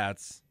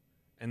 stats,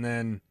 and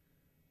then...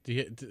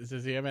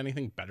 Does he have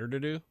anything better to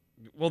do?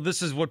 Well,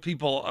 this is what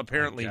people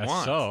apparently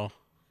want. So...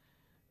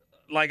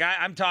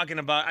 I'm talking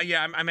about,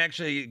 I'm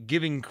actually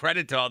giving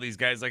credit to all these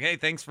guys. Hey,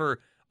 thanks for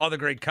all the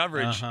great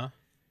coverage. Uh-huh.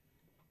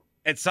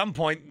 At some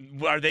point,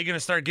 are they going to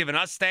start giving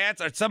us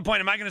stats? At some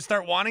point, am I going to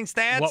start wanting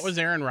stats? What was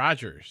Aaron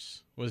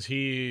Rodgers? Was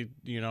he,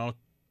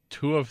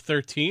 2 of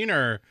 13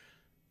 or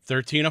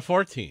 13 of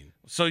 14?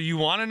 So you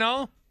want to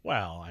know?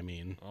 Well,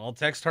 I'll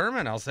text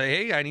Herman. I'll say,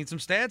 hey, I need some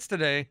stats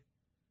today.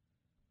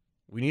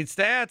 We need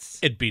stats.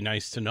 It'd be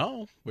nice to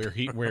know where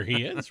he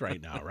is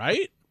right now,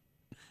 right?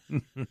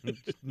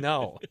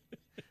 No.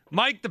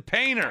 Mike the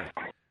Painter.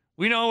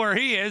 We know where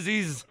he is.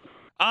 He's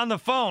on the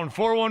phone,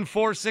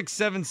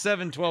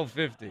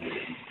 414-677-1250.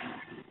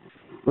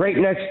 Right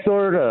next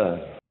door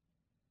to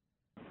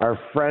our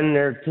friend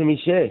there,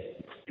 Timmy Shea.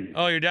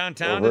 Oh, you're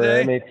downtown over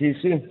today? At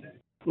MATC.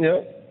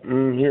 Yep,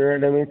 here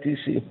at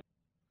MATC.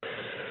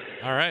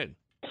 All right.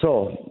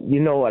 So,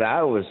 what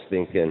I was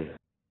thinking?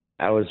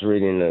 I was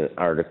reading an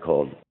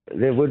article.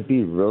 It would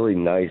be really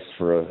nice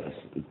for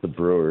the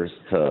Brewers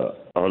to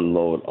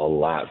unload a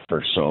lot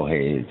for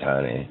Shohei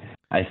Ohtani.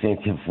 I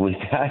think if we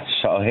got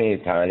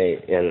Shohei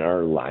Ohtani in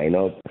our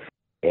lineup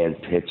and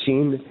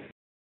pitching,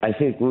 I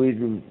think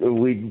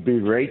we'd be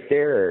right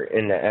there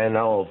in the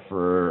NL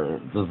for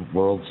the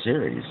World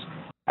Series.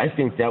 I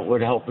think that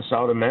would help us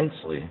out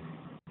immensely.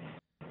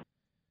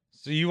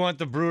 So you want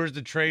the Brewers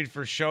to trade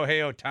for Shohei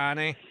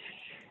Ohtani?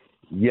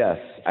 Yes,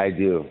 I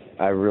do.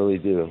 I really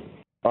do.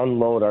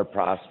 Unload our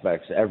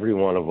prospects, every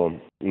one of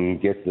them,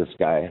 and get this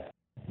guy.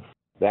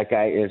 That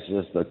guy is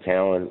just a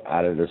talent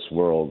out of this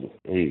world.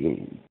 He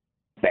can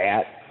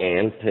bat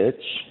and pitch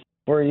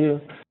for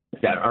you.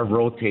 That our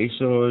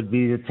rotation would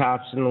be the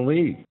tops in the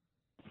league.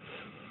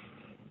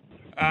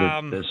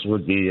 This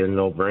would be a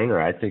no-brainer.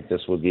 I think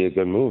this would be a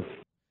good move.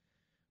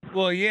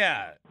 Well,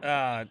 yeah,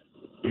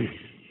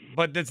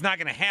 but that's not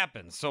going to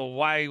happen. So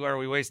why are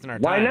we wasting our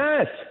time? Why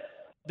not?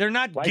 They're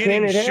not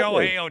getting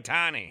Shohei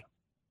Ohtani.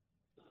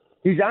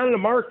 He's on the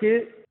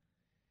market.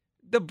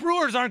 The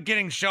Brewers aren't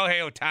getting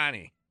Shohei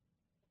Ohtani.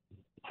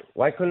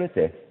 Why couldn't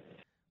they?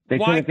 They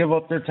couldn't give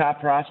up their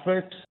top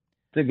prospects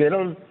to get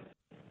him?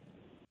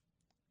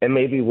 And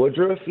maybe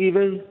Woodruff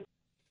even?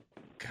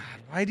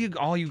 God, why do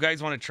all you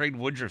guys want to trade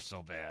Woodruff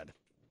so bad?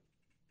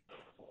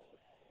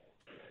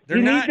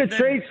 You need to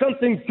trade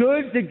something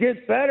good to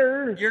get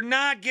better. You're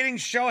not getting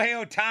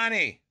Shohei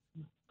Ohtani.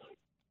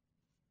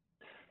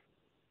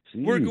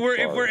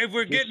 If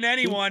we're getting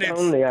anyone, it's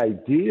the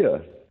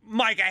idea.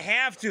 Mike. I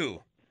have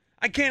to.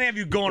 I can't have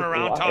you going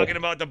around talking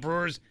about the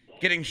Brewers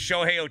getting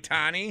Shohei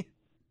Ohtani.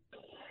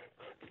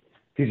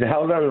 He's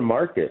held on the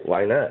market.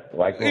 Why not?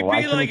 It'd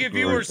be like if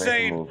you were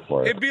saying,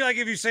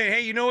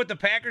 hey, you know what the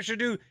Packers should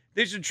do?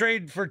 They should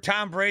trade for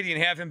Tom Brady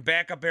and have him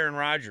back up Aaron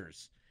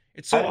Rodgers.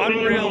 It's so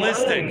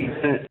unrealistic.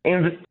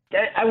 And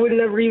I would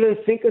never even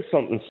think of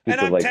something stupid like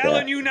that. And I'm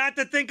telling you not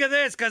to think of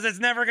this because it's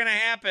never going to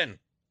happen.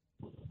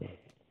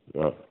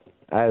 No,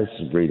 I was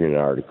reading an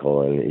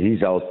article, and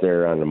he's out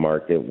there on the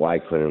market. Why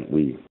couldn't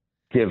we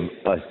give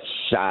a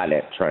shot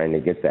at trying to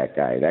get that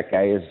guy? That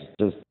guy is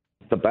just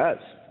the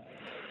best.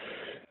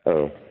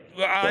 Well,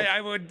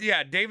 I would,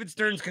 David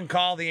Stearns can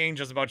call the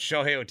Angels about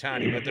Shohei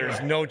Ohtani, but there's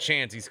no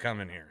chance he's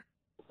coming here.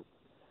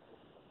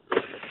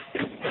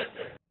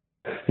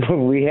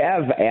 We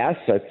have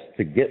assets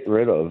to get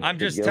rid of. I'm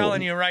just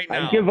telling you right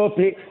now. I'd give up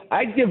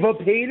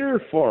Hader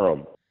for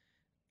him.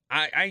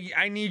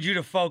 I need you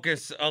to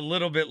focus a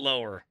little bit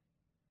lower.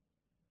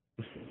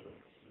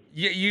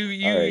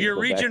 You're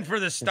reaching for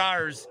the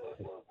stars.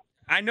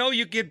 I know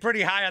you get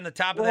pretty high on the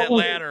top of that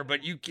ladder, but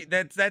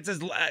that's as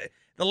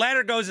the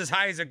ladder goes as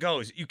high as it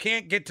goes. You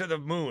can't get to the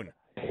moon.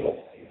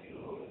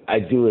 I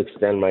do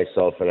extend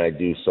myself, and I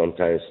do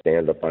sometimes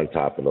stand up on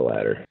top of the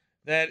ladder.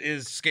 That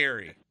is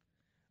scary.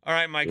 All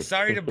right, Mike,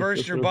 sorry to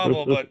burst your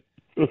bubble, but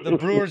the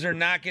Brewers are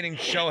not getting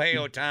Shohei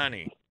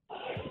Ohtani.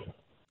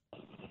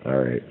 All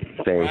right.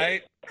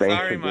 Thanks.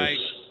 Sorry, Mike.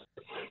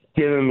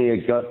 Giving me a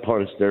gut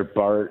punch there,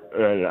 Bart,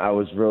 and I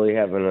was really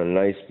having a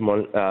nice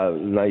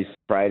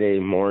Friday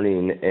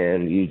morning,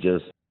 and you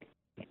just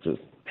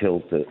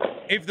killed it.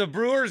 If the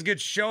Brewers get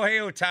Shohei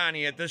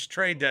Ohtani at this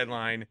trade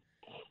deadline,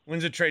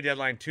 when's the trade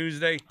deadline?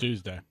 Tuesday?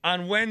 Tuesday.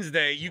 On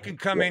Wednesday, you can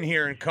come in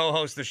here and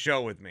co-host the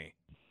show with me.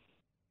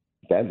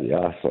 That'd be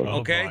awesome.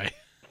 Okay.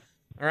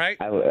 All right.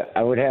 I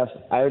would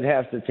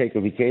have to take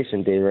a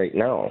vacation day right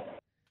now.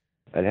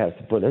 I'd have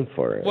to put in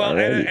for it. Well,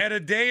 at a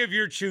day of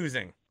your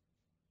choosing.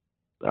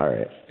 All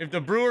right. If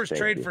the Brewers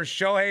trade for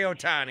Shohei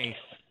Ohtani,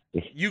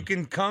 you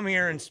can come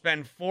here and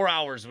spend 4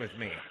 hours with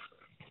me.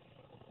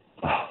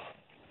 Oh,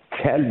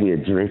 that'd be a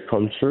dream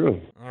come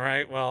true. All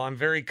right. Well, I'm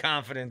very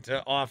confident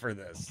to offer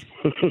this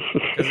because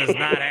it's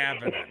not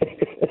happening.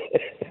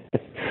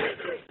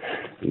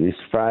 Be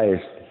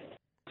surprised.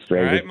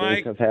 Stranger things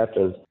Mike. Have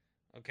happened.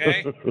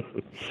 Okay.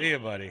 See you,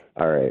 buddy.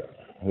 All right.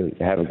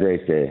 Have a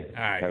great day.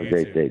 All right. Have a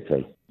great day,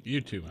 Tim.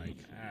 You too, Mike.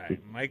 All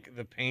right. Mike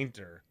the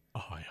Painter.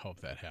 Oh, I hope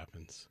that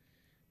happens.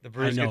 The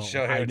Brewers get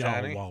Shohei Ohtani?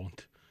 I know it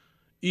won't.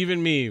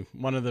 Even me,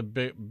 one of the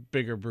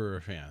bigger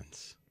Brewer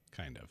fans,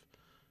 kind of.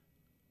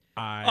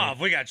 If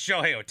we got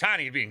Shohei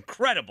Ohtani, it'd be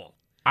incredible.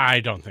 I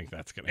don't think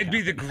that's going to happen.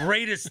 It'd be the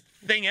greatest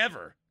thing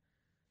ever.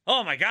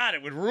 Oh, my God,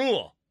 it would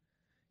rule.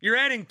 You're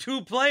adding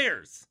 2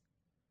 players.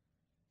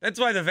 That's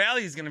why the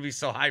value is going to be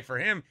so high for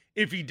him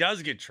if he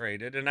does get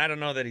traded, and I don't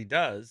know that he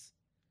does.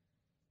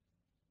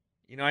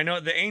 You know, I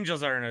know the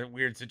Angels are in a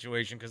weird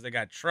situation because they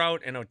got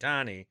Trout and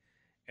Ohtani,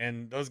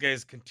 and those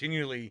guys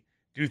continually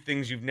do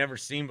things you've never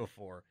seen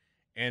before,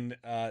 and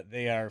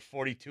they are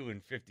 42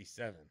 and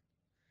 57.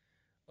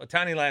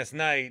 Ohtani last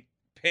night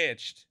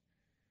pitched.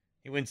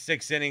 He went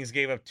 6 innings,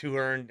 gave up 2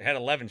 earned, had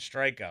 11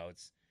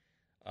 strikeouts.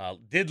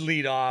 Did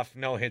lead off,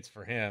 no hits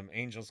for him.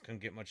 Angels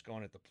couldn't get much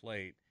going at the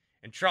plate.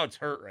 And Trout's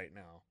hurt right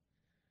now.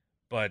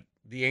 But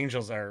the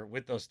Angels are,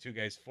 with those 2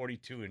 guys,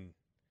 42 and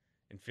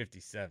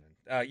 57.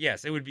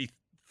 Yes, it would be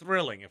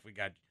thrilling if we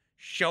got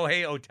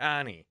Shohei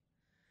Ohtani.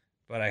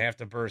 But I have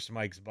to burst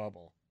Mike's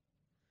bubble.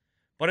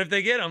 But if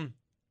they get him,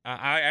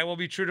 I will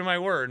be true to my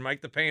word.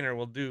 Mike the Painter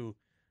will do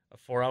a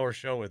 4-hour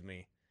show with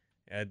me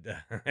at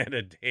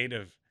a date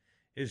of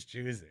his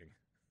choosing.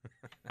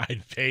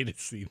 I'd pay to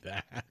see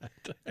that.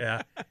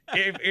 Yeah.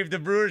 If the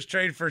Brewers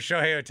trade for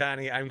Shohei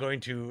Ohtani, I'm going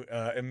to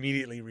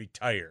immediately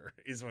retire,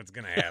 is what's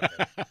going to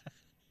happen.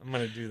 I'm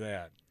going to do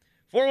that.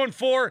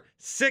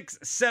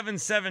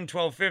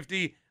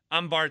 414-677-1250.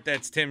 I'm Bart.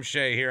 That's Tim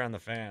Shea here on The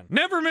Fan.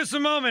 Never miss a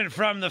moment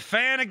from The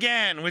Fan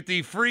again with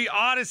the free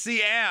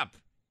Odyssey app.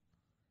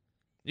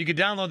 You can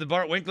download the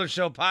Bart Winkler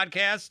Show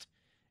podcast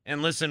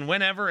and listen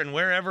whenever and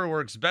wherever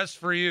works best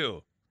for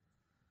you.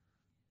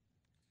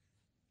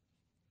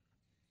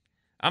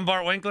 I'm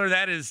Bart Winkler.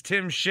 That is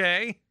Tim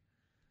Shea.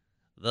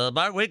 The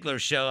Bart Winkler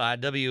Show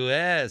on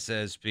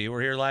WSSP.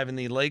 We're here live in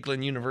the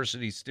Lakeland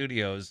University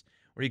studios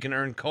where you can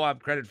earn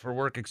co-op credit for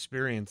work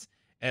experience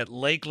at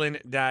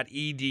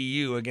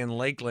lakeland.edu. Again,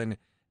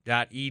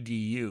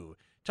 lakeland.edu.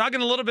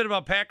 Talking a little bit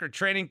about Packer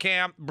training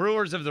camp.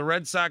 Brewers of the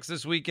Red Sox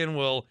this weekend.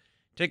 We'll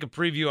take a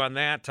preview on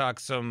that, talk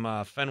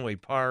some Fenway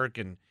Park.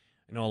 And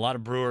you know, a lot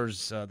of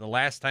Brewers, the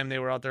last time they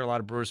were out there, a lot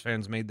of Brewers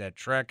fans made that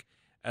trek.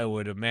 I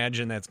would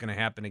imagine that's going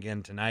to happen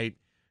again tonight.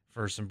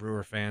 For some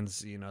Brewer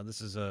fans, you know,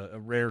 this is a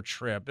rare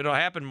trip. It'll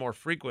happen more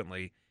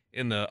frequently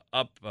in the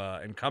up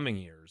and coming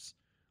years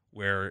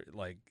where,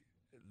 like,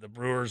 the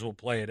Brewers will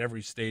play at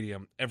every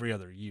stadium every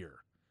other year.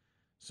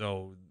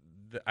 So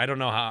I don't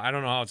know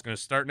how it's going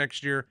to start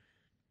next year.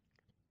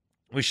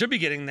 We should be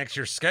getting next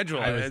year's schedule.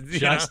 I was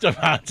just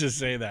about to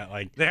say that.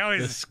 Like,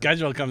 the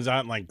schedule comes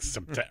out in like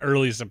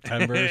early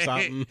September or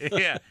something.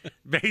 Yeah.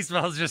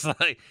 Baseball's just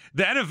like,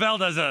 the NFL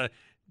does a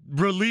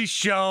release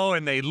show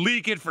and they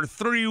leak it for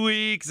 3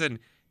 weeks and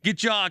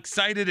get y'all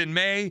excited in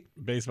May.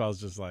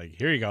 Baseball's just like,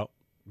 here you go.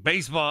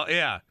 Baseball,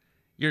 yeah.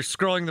 You're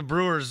scrolling the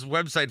Brewers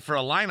website for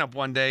a lineup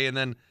one day and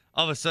then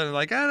all of a sudden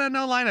like,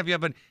 no lineup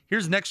yet, but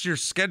here's next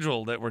year's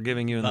schedule that we're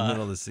giving you in the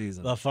middle of the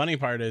season. The funny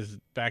part is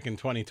back in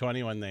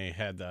 2020 when they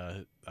had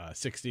the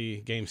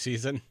 60-game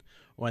season,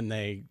 when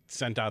they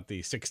sent out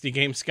the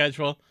 60-game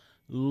schedule,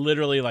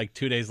 literally like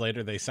 2 days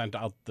later, they sent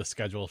out the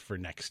schedule for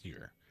next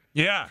year.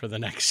 Yeah. For the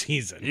next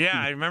season.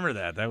 Yeah, I remember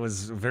that. That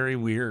was very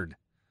weird,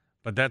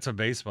 but that's what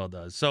baseball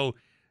does. So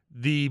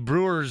the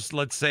Brewers,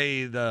 let's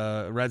say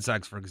the Red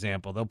Sox, for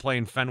example, they'll play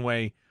in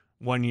Fenway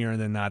one year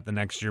and then not the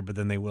next year, but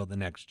then they will the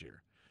next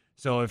year.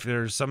 So if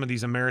there's some of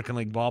these American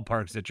League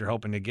ballparks that you're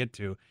hoping to get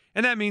to,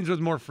 and that means with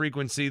more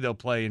frequency, they'll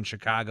play in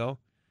Chicago.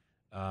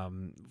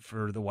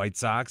 For the White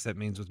Sox, that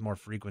means with more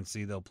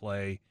frequency, they'll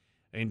play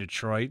in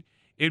Detroit.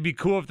 It'd be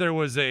cool if there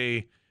was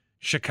a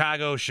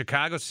Chicago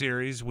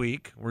series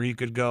week where you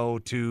could go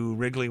to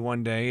Wrigley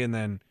one day and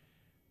then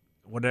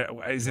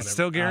is it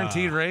still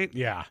guaranteed, right?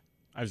 Yeah.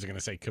 I was going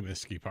to say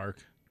Comiskey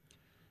Park.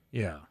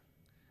 Yeah.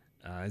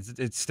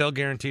 It's still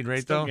guaranteed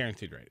rate, though? Still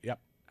guaranteed rate,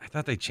 yep. I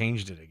thought they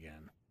changed it again.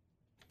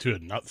 To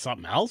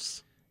something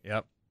else?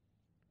 Yep.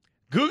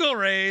 Google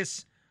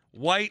Rays,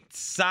 White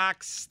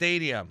Sox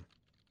Stadium.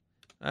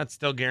 That's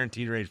still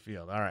guaranteed rate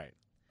field. All right.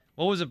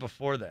 What was it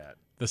before that?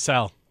 The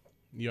Cell.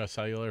 U.S.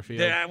 Cellular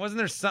Field. Yeah, wasn't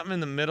there something in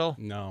the middle?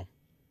 No.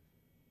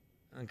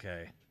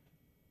 Okay.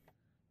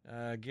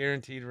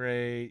 Guaranteed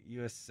rate,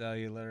 U.S.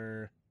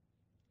 Cellular.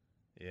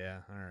 Yeah,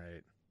 all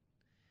right.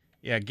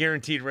 Yeah,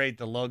 guaranteed rate,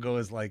 the logo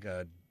is like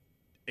a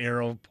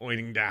arrow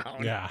pointing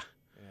down. Yeah.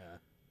 Yeah.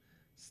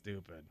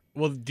 Stupid.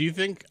 Well, do you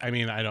think, I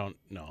don't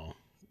know,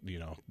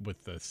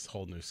 with this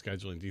whole new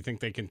scheduling, do you think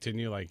they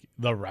continue like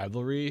the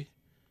rivalry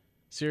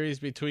series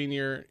between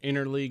your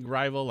interleague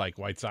rival, like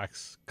White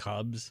Sox,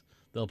 Cubs?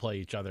 They'll play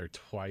each other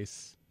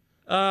twice.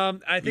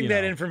 I think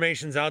that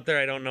information's out there.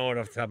 I don't know it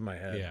off the top of my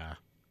head. Yeah.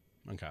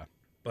 Okay.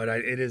 But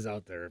it is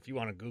out there if you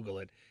want to Google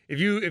it. If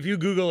you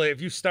Google it,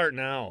 if you start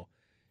now,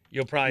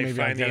 you'll probably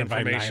find the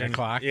information. By 9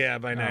 o'clock? Yeah,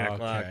 by 9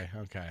 o'clock.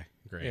 Okay.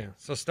 Great. Yeah.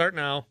 So start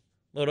now.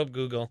 Load up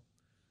Google.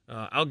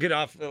 I'll get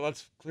off.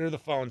 Let's clear the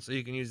phone so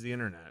you can use the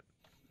internet.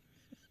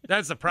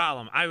 That's the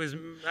problem. I was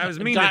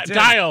mean to Tim.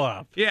 Dial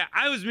up. Yeah,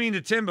 I was mean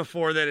to Tim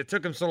before that it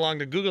took him so long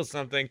to Google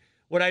something.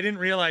 What I didn't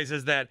realize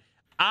is that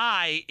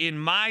I, in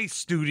my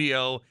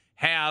studio,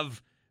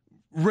 have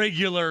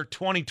regular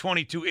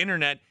 2022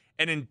 internet,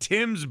 and in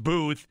Tim's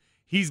booth,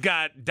 he's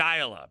got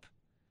dial-up.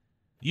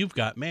 You've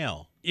got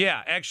mail.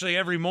 Yeah, actually,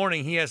 every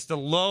morning he has to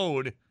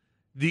load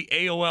the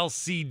AOL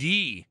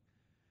CD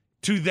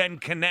to then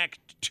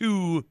connect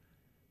to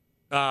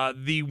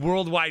the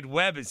World Wide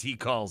Web, as he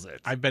calls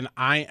it. I've been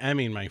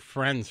IMing my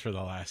friends for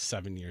the last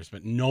 7 years,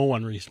 but no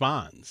one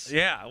responds.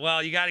 Yeah,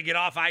 well, you got to get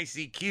off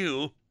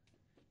ICQ,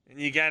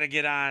 and you got to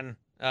get on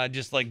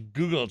just like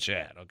Google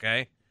Chat,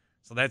 okay?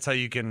 So that's how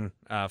you can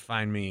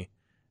find me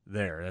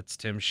there. That's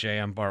Tim Shea.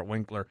 I'm Bart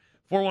Winkler.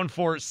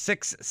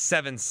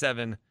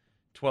 414-677-1250.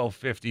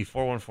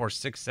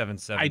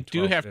 414-677-1250. I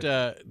do have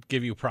to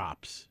give you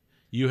props.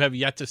 You have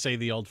yet to say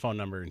the old phone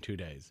number in 2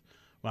 days.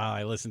 Well,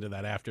 I listened to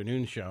that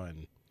afternoon show,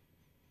 and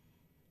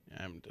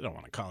I don't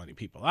want to call any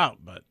people out,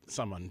 but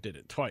someone did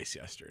it twice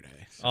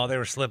yesterday. So. Oh, they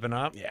were slipping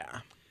up?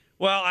 Yeah.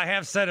 Well, I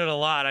have said it a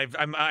lot.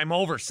 I'm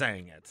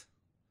oversaying it.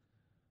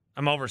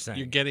 I'm oversaying.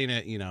 You're getting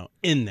it,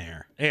 in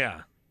there.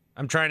 Yeah.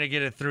 I'm trying to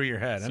get it through your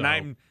head. So, and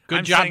I'm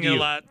job saying it a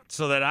lot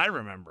so that I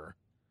remember.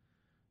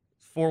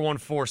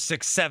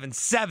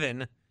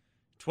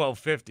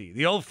 414-677-1250.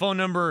 The old phone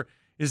number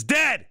is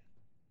dead.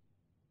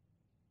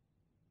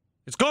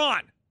 It's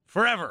gone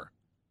forever.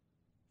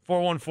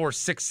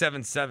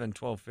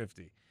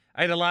 414-677-1250.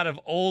 I had a lot of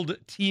old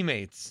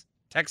teammates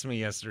text me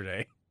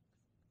yesterday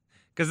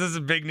because this is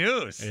big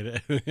news.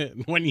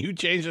 When you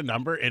change a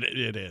number,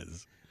 it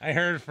is. I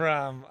heard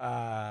from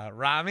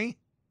Rami.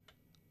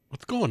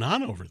 What's going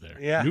on over there?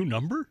 Yeah. New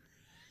number?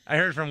 I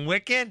heard from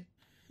Wicked.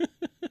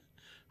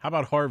 How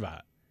about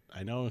Horvat?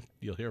 I know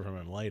you'll hear from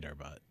him later,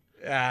 but...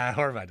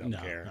 Horvat don't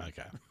care.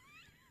 Okay.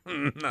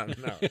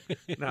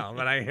 No,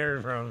 but I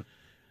heard from...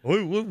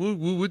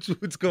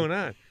 What's going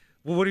on?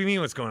 Well, what do you mean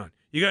what's going on?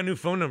 You got a new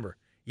phone number.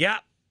 Yeah,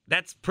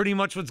 that's pretty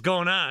much what's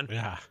going on.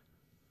 Yeah.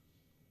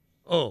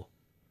 Oh.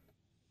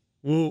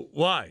 Well,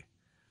 why?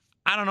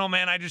 I don't know,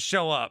 man. I just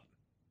show up.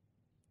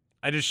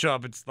 It's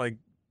like,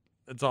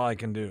 that's all I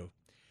can do.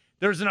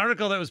 There's an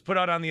article that was put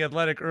out on The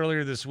Athletic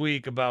earlier this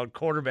week about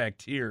quarterback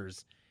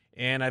tiers,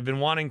 and I've been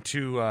wanting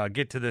to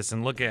get to this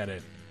and look at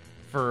it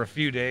for a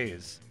few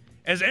days.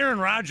 As Aaron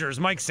Rodgers,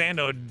 Mike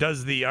Sando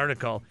does the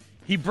article,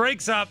 he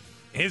breaks up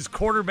his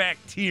quarterback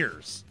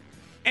tiers,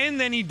 and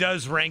then he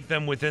does rank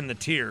them within the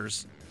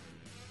tiers.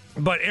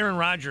 But Aaron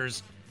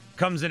Rodgers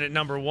comes in at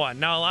number 1.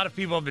 Now, a lot of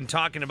people have been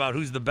talking about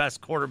who's the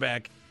best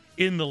quarterback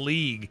in the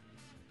league.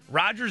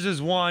 Rodgers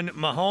is 1,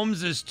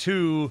 Mahomes is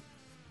 2,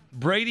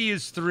 Brady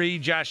is 3,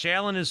 Josh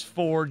Allen is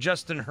 4,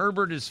 Justin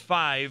Herbert is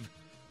 5,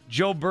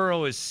 Joe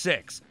Burrow is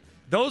 6.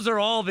 Those are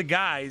all the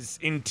guys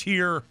in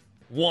tier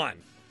 1.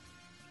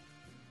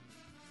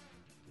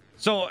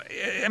 So,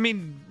 I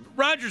mean,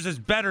 Rodgers is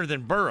better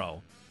than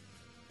Burrow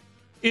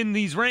in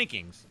these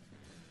rankings.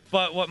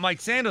 But what Mike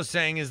Sando's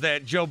saying is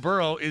that Joe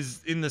Burrow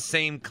is in the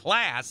same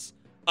class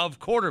of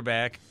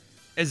quarterback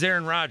as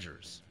Aaron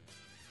Rodgers.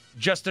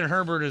 Justin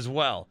Herbert as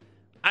well.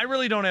 I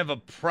really don't have a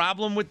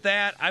problem with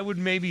that. I would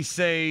maybe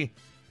say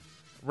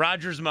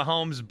Rodgers,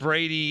 Mahomes,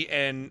 Brady,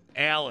 and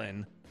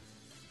Allen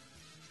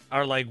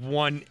are like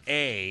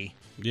 1A.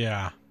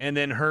 Yeah. And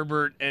then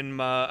Herbert and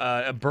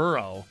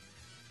Burrow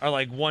are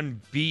like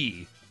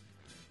 1B.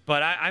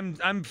 But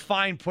I'm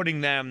fine putting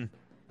them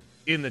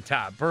in the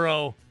top.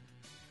 Burrow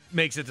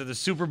makes it to the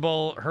Super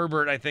Bowl.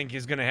 Herbert, I think,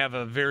 is going to have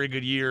a very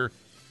good year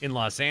in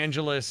Los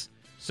Angeles.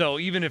 So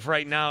even if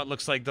right now it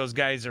looks like those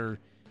guys you're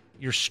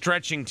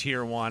stretching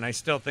tier 1, I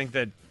still think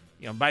that,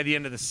 by the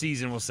end of the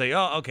season we'll say,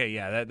 oh, okay,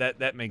 yeah,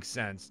 that makes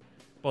sense.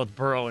 Both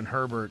Burrow and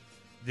Herbert,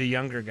 the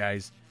younger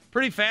guys.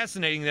 Pretty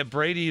fascinating that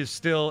Brady is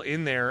still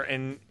in there,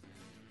 and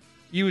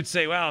you would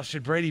say, well,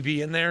 should Brady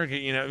be in there?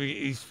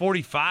 He's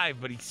 45,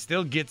 but he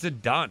still gets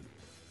it done.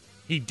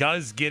 He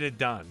does get it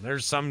done.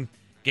 There's some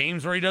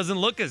games where he doesn't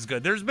look as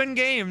good. There's been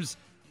games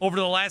over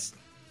the last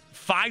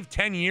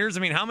 5-10 years. I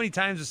mean, how many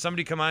times has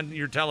somebody come on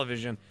your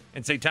television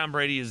and say Tom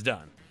Brady is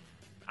done?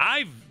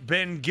 I've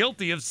been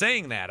guilty of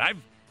saying that.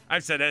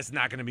 I've said that's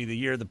not going to be the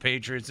year of the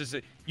Patriots.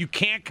 You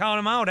can't count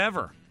them out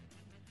ever.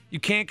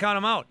 You can't count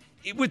them out.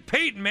 With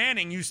Peyton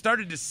Manning, you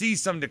started to see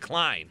some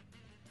decline.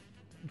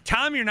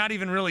 Tom, you're not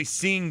even really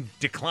seeing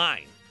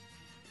decline.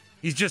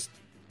 He's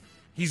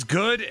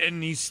good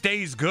and he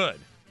stays good.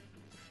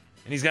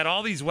 And he's got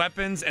all these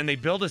weapons, and they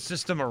build a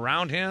system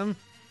around him,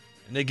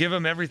 and they give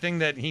him everything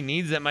that he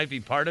needs that might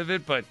be part of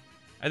it. But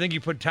I think you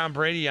put Tom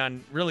Brady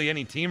on really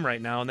any team right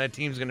now, and that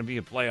team's going to be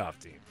a playoff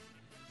team.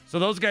 So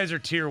those guys are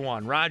tier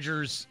 1.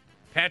 Rodgers,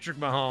 Patrick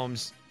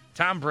Mahomes,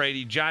 Tom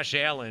Brady, Josh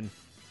Allen,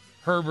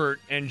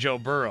 Herbert, and Joe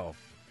Burrow.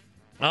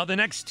 The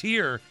next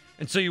tier,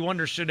 and so you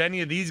wonder, should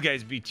any of these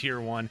guys be tier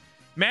 1?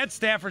 Matt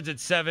Stafford's at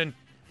 7.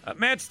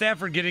 Matt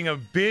Stafford getting a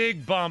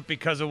big bump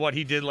because of what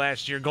he did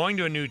last year, going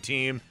to a new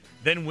team,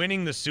 then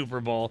winning the Super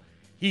Bowl.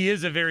 He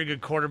is a very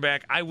good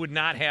quarterback. I would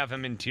not have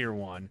him in tier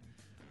 1.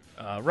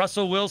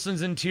 Russell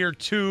Wilson's in tier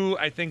 2.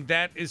 I think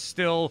that is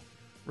still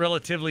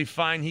relatively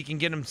fine. He can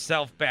get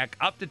himself back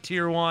up to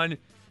tier 1,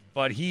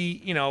 but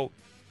he's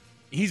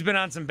been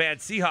on some bad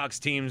Seahawks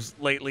teams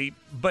lately,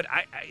 but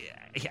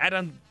I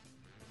don't.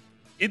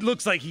 It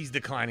looks like he's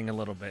declining a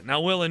little bit.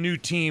 Now, will a new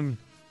team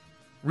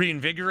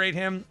reinvigorate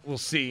him? We'll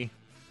see.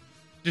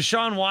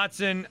 Deshaun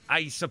Watson,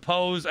 I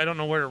suppose. I don't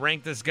know where to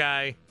rank this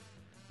guy.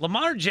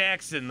 Lamar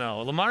Jackson,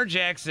 though. Lamar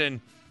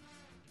Jackson,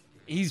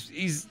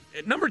 he's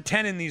at number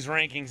 10 in these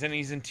rankings, and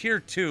he's in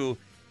tier 2.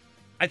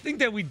 I think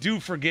that we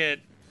do forget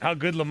how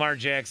good Lamar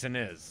Jackson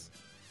is.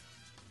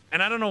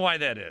 And I don't know why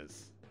that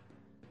is.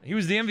 He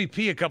was the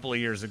MVP a couple of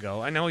years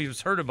ago. I know he was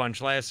hurt a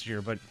bunch last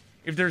year, but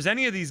if there's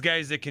any of these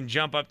guys that can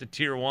jump up to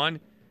tier 1,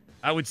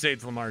 I would say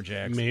it's Lamar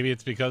Jackson. Maybe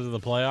it's because of the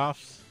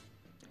playoffs?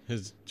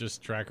 His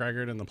just track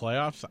record in the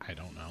playoffs? I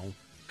don't know.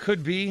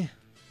 Could be.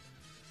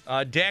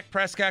 Dak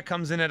Prescott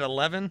comes in at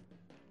 11.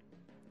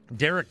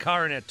 Derek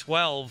Carr in at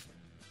 12.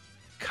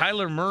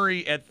 Kyler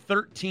Murray at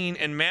 13.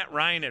 And Matt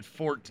Ryan at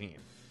 14.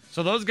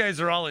 So those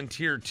guys are all in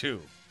tier 2.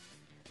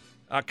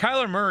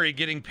 Kyler Murray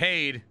getting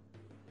paid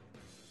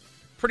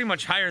pretty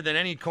much higher than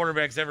any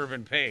quarterback's ever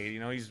been paid.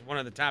 He's one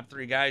of the top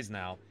 3 guys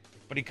now.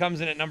 But he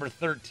comes in at number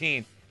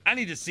 13. I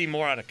need to see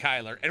more out of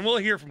Kyler. And we'll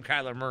hear from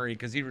Kyler Murray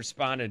because he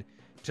responded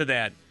to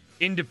that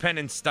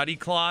independent study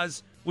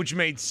clause, which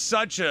made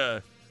such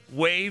a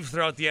wave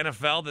throughout the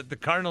NFL that the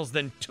Cardinals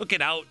then took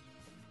it out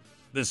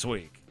this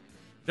week.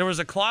 There was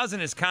a clause in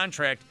his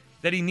contract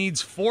that he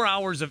needs 4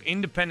 hours of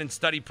independent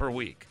study per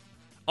week.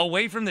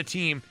 Away from the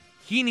team,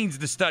 he needs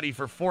to study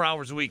for 4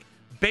 hours a week,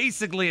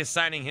 basically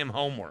assigning him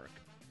homework.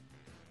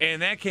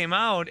 And that came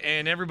out,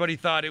 and everybody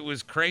thought it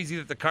was crazy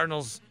that the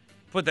Cardinals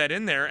put that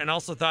in there, and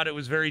also thought it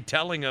was very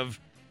telling of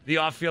the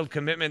off-field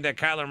commitment that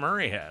Kyler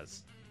Murray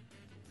has.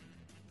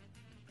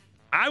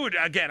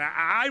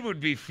 I would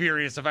be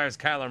furious if I was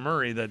Kyler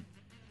Murray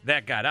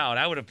that got out.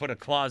 I would have put a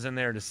clause in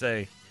there to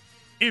say,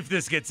 if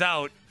this gets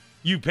out,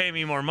 you pay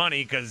me more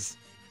money because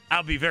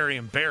I'll be very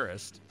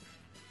embarrassed.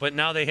 But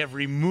now they have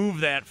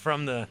removed that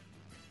from the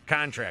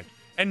contract.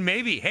 And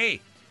maybe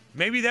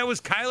that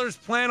was Kyler's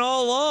plan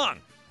all along.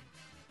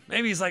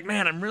 Maybe he's like,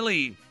 man, I'm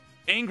really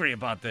angry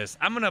about this.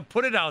 I'm going to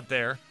put it out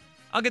there.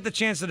 I'll get the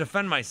chance to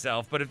defend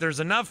myself. But if there's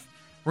enough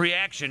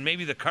reaction,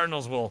 maybe the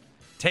Cardinals will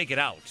take it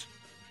out.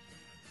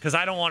 Because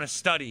I don't want to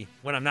study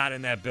when I'm not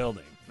in that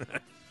building.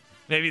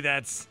 Maybe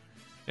that's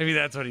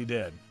what he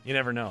did. You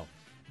never know.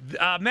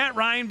 Matt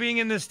Ryan being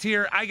in this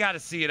tier, I got to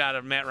see it out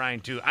of Matt Ryan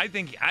too. I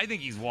think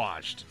he's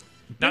washed.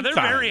 Now they're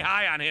very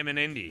high on him in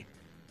Indy.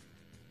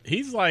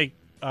 He's like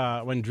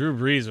when Drew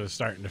Brees was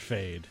starting to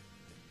fade.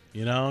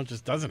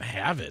 Just doesn't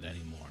have it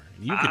anymore.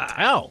 You can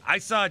tell. I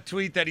saw a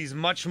tweet that he's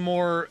much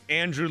more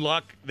Andrew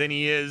Luck than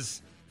he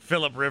is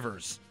Phillip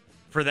Rivers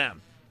for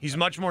them. He's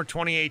much more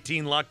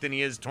 2018 Luck than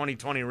he is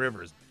 2020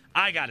 Rivers.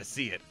 I got to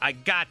see it. I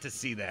got to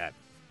see that.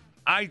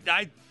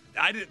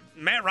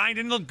 Matt Ryan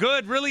didn't look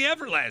good really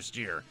ever last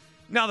year.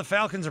 Now the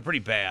Falcons are pretty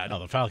bad. No,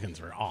 the Falcons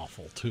are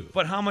awful too.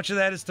 But how much of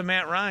that is to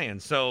Matt Ryan?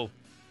 So,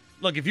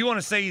 look, if you want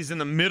to say he's in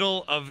the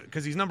middle of,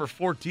 because he's number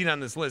 14 on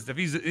this list, if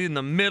he's in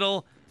the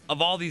middle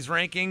of all these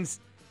rankings,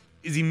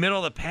 is he middle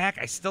of the pack?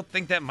 I still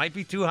think that might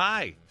be too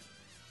high.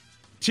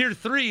 Tier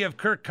 3 of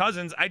Kirk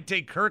Cousins, I'd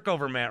take Kirk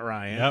over Matt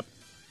Ryan. Yep.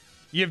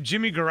 You have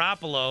Jimmy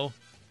Garoppolo.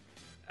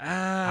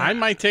 I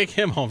might take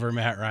him over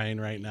Matt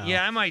Ryan right now.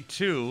 Yeah, I might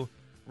too.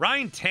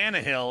 Ryan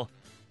Tannehill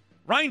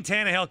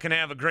can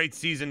have a great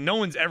season. No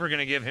one's ever going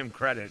to give him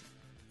credit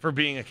for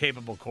being a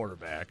capable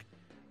quarterback.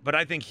 But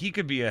I think he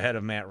could be ahead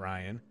of Matt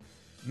Ryan.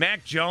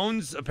 Mac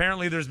Jones,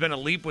 apparently there's been a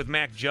leap with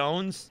Mac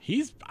Jones.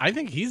 I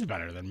think he's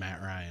better than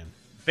Matt Ryan.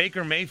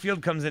 Baker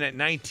Mayfield comes in at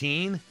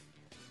 19.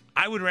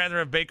 I would rather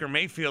have Baker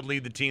Mayfield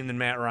lead the team than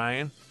Matt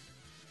Ryan.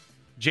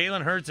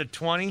 Jalen Hurts at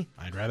 20.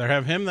 I'd rather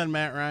have him than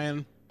Matt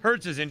Ryan.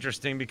 Hurts is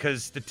interesting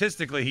because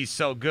statistically he's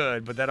so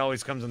good, but that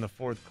always comes in the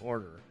fourth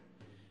quarter.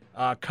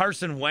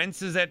 Carson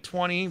Wentz is at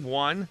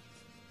 21.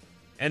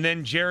 And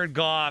then Jared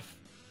Goff,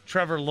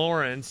 Trevor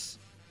Lawrence,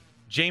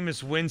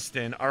 Jameis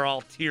Winston are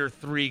all tier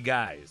 3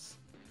 guys.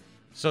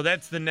 So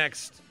that's the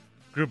next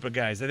group of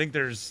guys. I think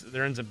there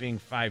ends up being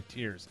 5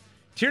 tiers.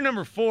 Tier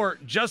number 4,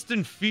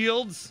 Justin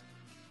Fields,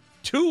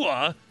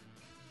 Tua,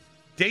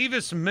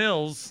 Davis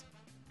Mills,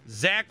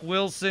 Zach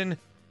Wilson,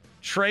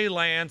 Trey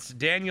Lance,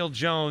 Daniel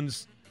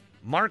Jones,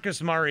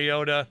 Marcus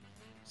Mariota,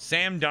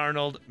 Sam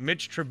Darnold,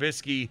 Mitch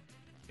Trubisky,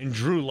 and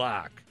Drew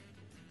Lock.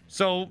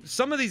 So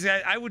some of these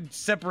guys, I would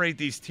separate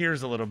these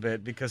tiers a little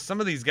bit because some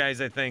of these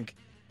guys, I think,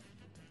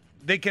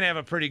 they can have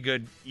a pretty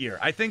good year.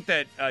 I think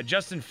that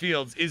Justin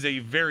Fields is a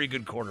very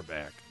good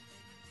quarterback.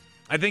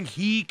 I think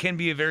he can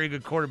be a very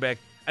good quarterback.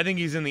 I think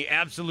he's in the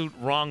absolute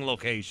wrong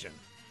location.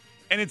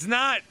 And it's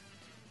not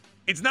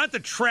the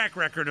track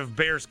record of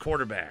Bears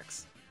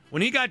quarterbacks.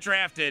 When he got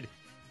drafted,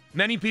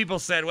 many people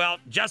said, well,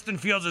 Justin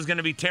Fields is going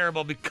to be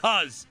terrible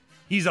because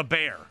he's a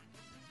Bear.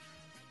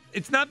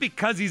 It's not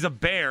because he's a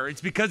Bear.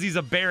 It's because he's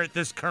a Bear at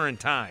this current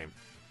time.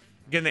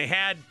 Again, they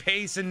had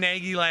Pace and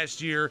Nagy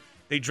last year.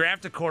 They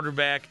draft a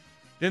quarterback.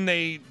 Then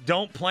they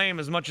don't play him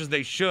as much as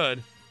they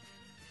should.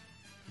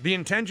 The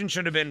intention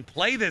should have been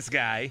play this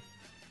guy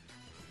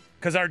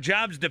because our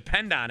jobs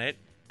depend on it.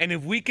 And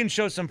if we can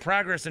show some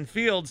progress in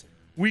Fields,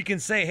 we can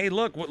say, hey,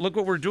 look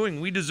what we're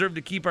doing. We deserve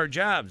to keep our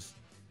jobs.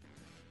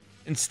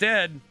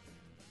 Instead,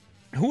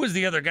 who was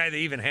the other guy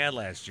they even had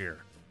last year?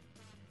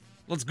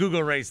 Let's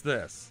Google race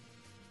this.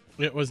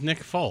 It was Nick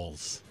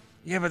Foles.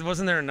 Yeah, but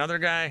wasn't there another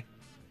guy?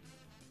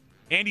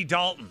 Andy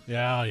Dalton.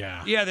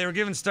 Yeah. Yeah, they were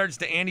giving starts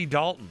to Andy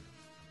Dalton.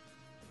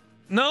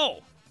 No.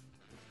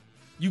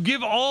 You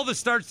give all the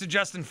starts to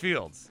Justin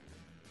Fields,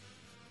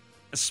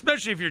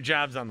 especially if your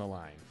job's on the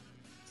line.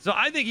 So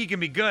I think he can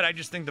be good. I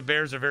just think the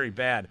Bears are very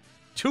bad.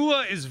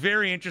 Tua is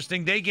very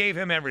interesting. They gave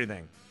him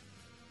everything.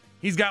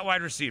 He's got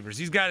wide receivers.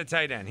 He's got a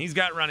tight end. He's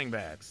got running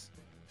backs.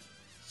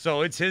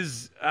 So it's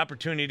his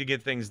opportunity to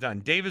get things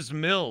done. Davis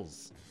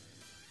Mills,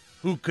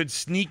 who could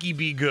sneaky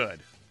be good.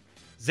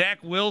 Zach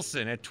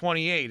Wilson at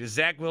 28. Is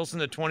Zach Wilson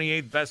the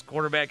 28th best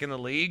quarterback in the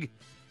league?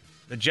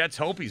 The Jets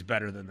hope he's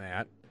better than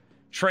that.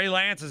 Trey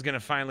Lance is going to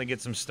finally get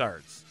some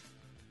starts.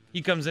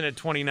 He comes in at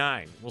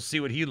 29. We'll see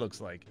what he looks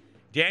like.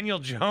 Daniel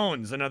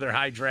Jones, another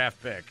high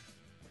draft pick.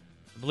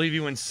 I believe he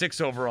went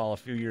 6 overall a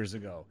few years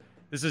ago.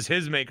 This is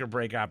his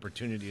make-or-break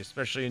opportunity,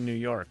 especially in New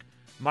York.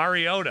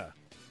 Mariota,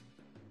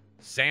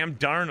 Sam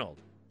Darnold,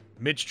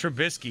 Mitch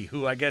Trubisky,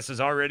 who I guess is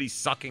already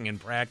sucking in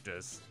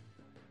practice,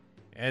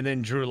 and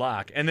then Drew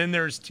Lock. And then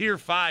there's Tier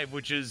 5,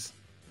 which is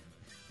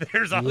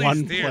there's all one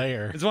these tiers.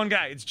 player. It's one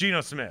guy. It's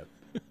Geno Smith.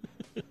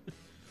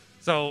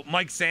 So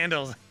Mike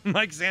Sandals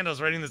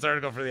writing this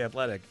article for The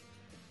Athletic.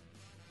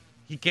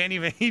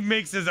 He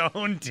makes his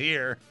own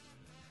tier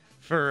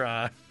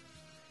for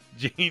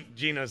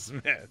Geno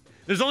Smith.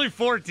 There's only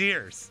 4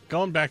 tiers.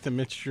 Going back to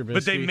Mitch Trubisky.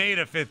 But they made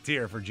a 5th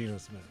tier for Geno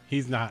Smith.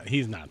 He's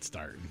not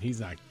starting. He's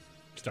not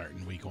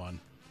starting week 1.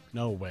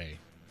 No way.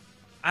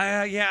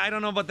 I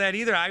don't know about that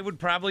either. I would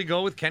probably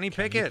go with Kenny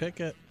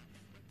Pickett.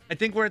 I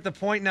think we're at the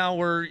point now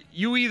where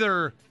you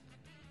either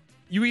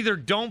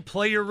don't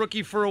play your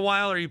rookie for a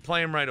while or you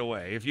play him right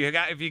away. If you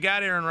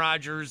got Aaron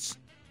Rodgers,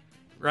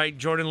 right,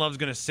 Jordan Love's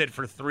going to sit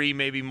for 3,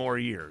 maybe more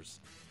years.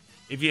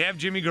 If you have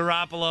Jimmy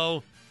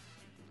Garoppolo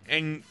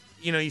and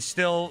you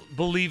still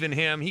believe in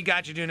him, he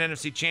got you to an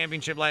NFC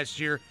Championship last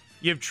year.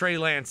 You have Trey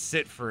Lance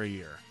sit for a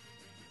year.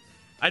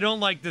 I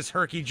don't like this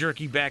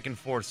herky-jerky back and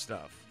forth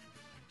stuff.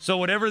 So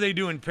whatever they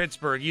do in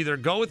Pittsburgh, either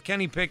go with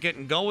Kenny Pickett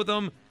and go with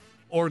him,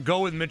 or go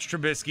with Mitch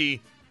Trubisky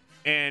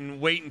and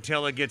wait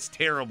until it gets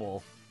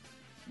terrible.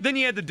 Then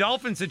you had the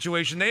Dolphins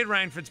situation. They had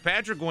Ryan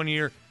Fitzpatrick one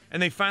year,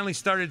 and they finally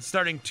started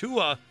starting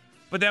Tua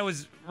but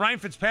Ryan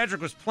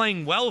Fitzpatrick was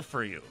playing well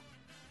for you.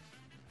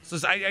 So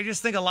I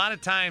just think a lot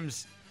of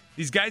times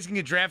these guys can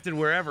get drafted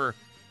wherever.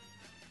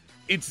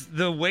 It's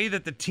the way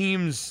that the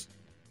teams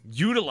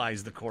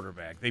utilize the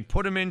quarterback. They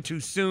put him in too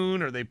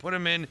soon, or they put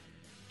him in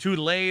too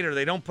late, or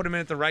they don't put him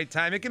in at the right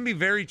time. It can be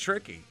very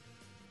tricky.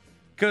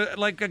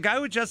 Like a guy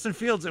with Justin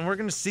Fields, and we're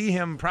going to see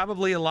him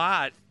probably a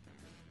lot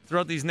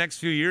throughout these next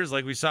few years,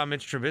 like we saw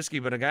Mitch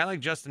Trubisky, but a guy like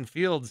Justin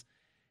Fields,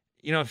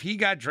 if he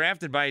got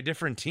drafted by a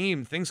different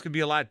team, things could be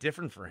a lot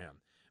different for him.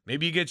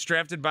 Maybe he gets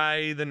drafted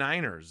by the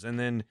Niners, and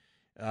then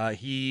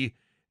he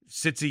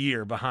sits a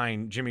year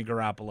behind Jimmy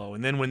Garoppolo,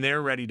 and then when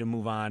they're ready to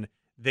move on,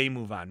 they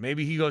move on.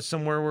 Maybe he goes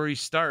somewhere where he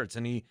starts,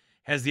 and he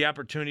has the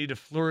opportunity to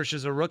flourish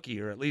as a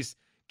rookie, or at least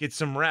get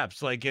some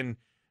reps, like in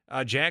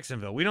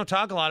Jacksonville. We don't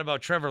talk a lot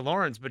about Trevor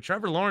Lawrence, but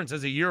Trevor Lawrence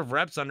has a year of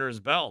reps under his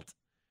belt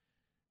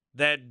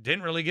that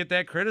didn't really get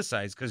that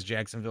criticized because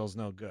Jacksonville's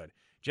no good.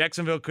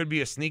 Jacksonville could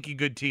be a sneaky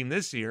good team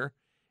this year,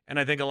 and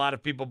I think a lot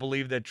of people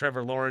believe that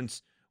Trevor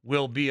Lawrence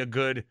will be a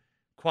good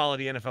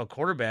quality NFL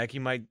quarterback. He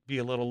might be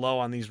a little low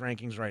on these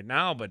rankings right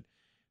now, but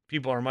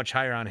people are much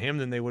higher on him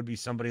than they would be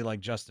somebody like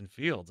Justin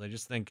Fields. I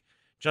just think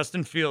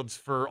Justin Fields,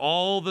 for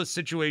all the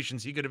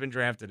situations he could have been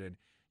drafted in,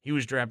 he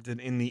was drafted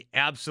in the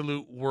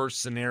absolute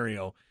worst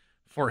scenario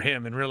for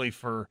him and really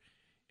for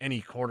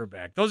any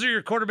quarterback. Those are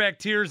your quarterback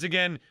tiers.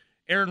 Again,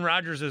 Aaron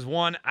Rodgers is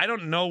one. I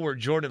don't know where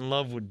Jordan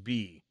Love would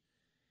be.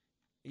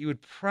 He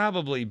would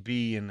probably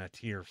be in a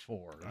tier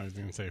 4. I was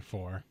going to say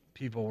 4.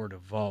 People were to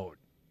vote.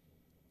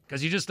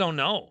 Because you just don't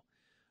know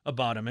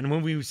about him. And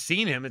when we've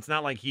seen him, it's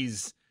not like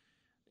he's,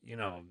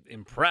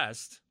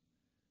 impressed.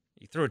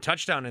 He threw a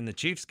touchdown in the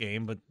Chiefs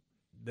game, but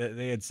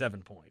they had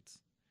 7 points.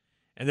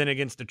 And then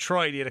against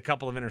Detroit, he had a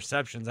couple of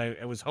interceptions.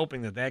 I was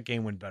hoping that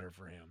game went better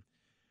for him.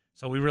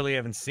 So we really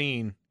haven't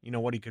seen,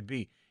 what he could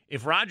be.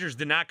 If Rodgers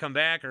did not come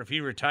back or if he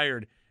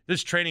retired,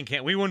 this training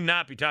camp, we would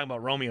not be talking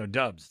about Romeo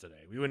Doubs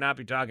today. We would not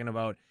be talking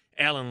about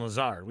Alan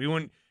Lazard. We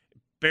wouldn't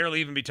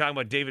barely even be talking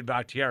about David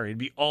Bakhtiari. It'd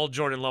be all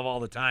Jordan Love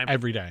all the time.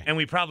 Every day. And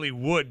we probably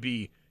would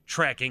be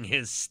tracking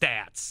his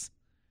stats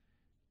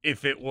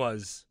if it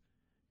was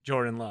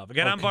Jordan Love.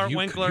 Again, I'm Bart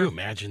Winkler. Can you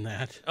imagine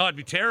that? Oh, it'd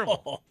be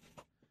terrible.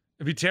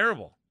 It'd be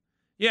terrible.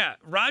 Yeah,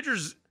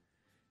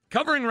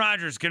 covering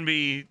Rodgers can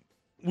be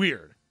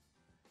weird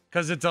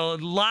because it's a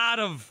lot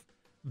of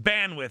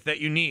bandwidth that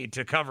you need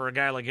to cover a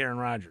guy like Aaron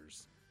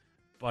Rodgers.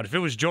 But if it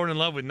was Jordan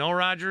Love with no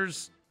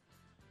Rodgers,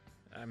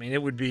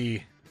 it would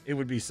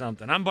be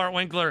something. I'm Bart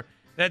Winkler.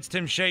 That's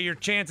Tim Shea. Your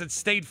chance at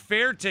State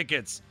Fair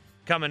tickets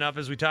coming up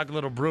as we talk a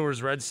little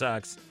Brewers Red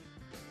Sox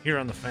here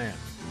on The Fan.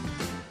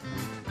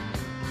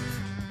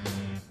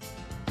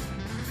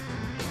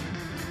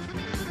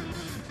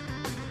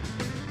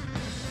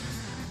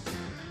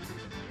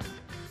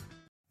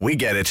 We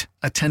get it.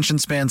 Attention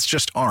spans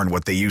just aren't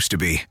what they used to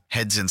be.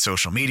 Heads in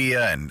social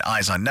media and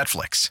eyes on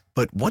Netflix.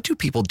 But what do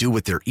people do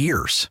with their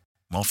ears?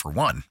 Well, for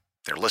one,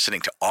 they're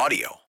listening to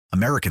audio.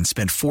 Americans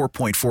spend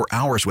 4.4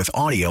 hours with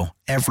audio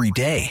every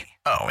day.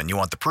 Oh, and you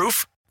want the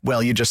proof?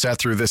 Well, you just sat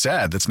through this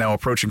ad that's now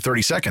approaching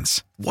 30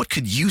 seconds. What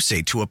could you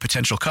say to a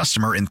potential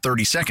customer in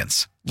 30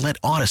 seconds? Let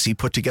Odyssey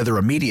put together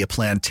a media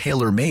plan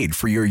tailor-made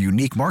for your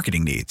unique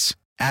marketing needs.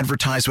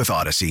 Advertise with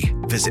Odyssey.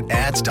 Visit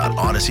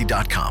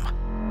ads.odyssey.com.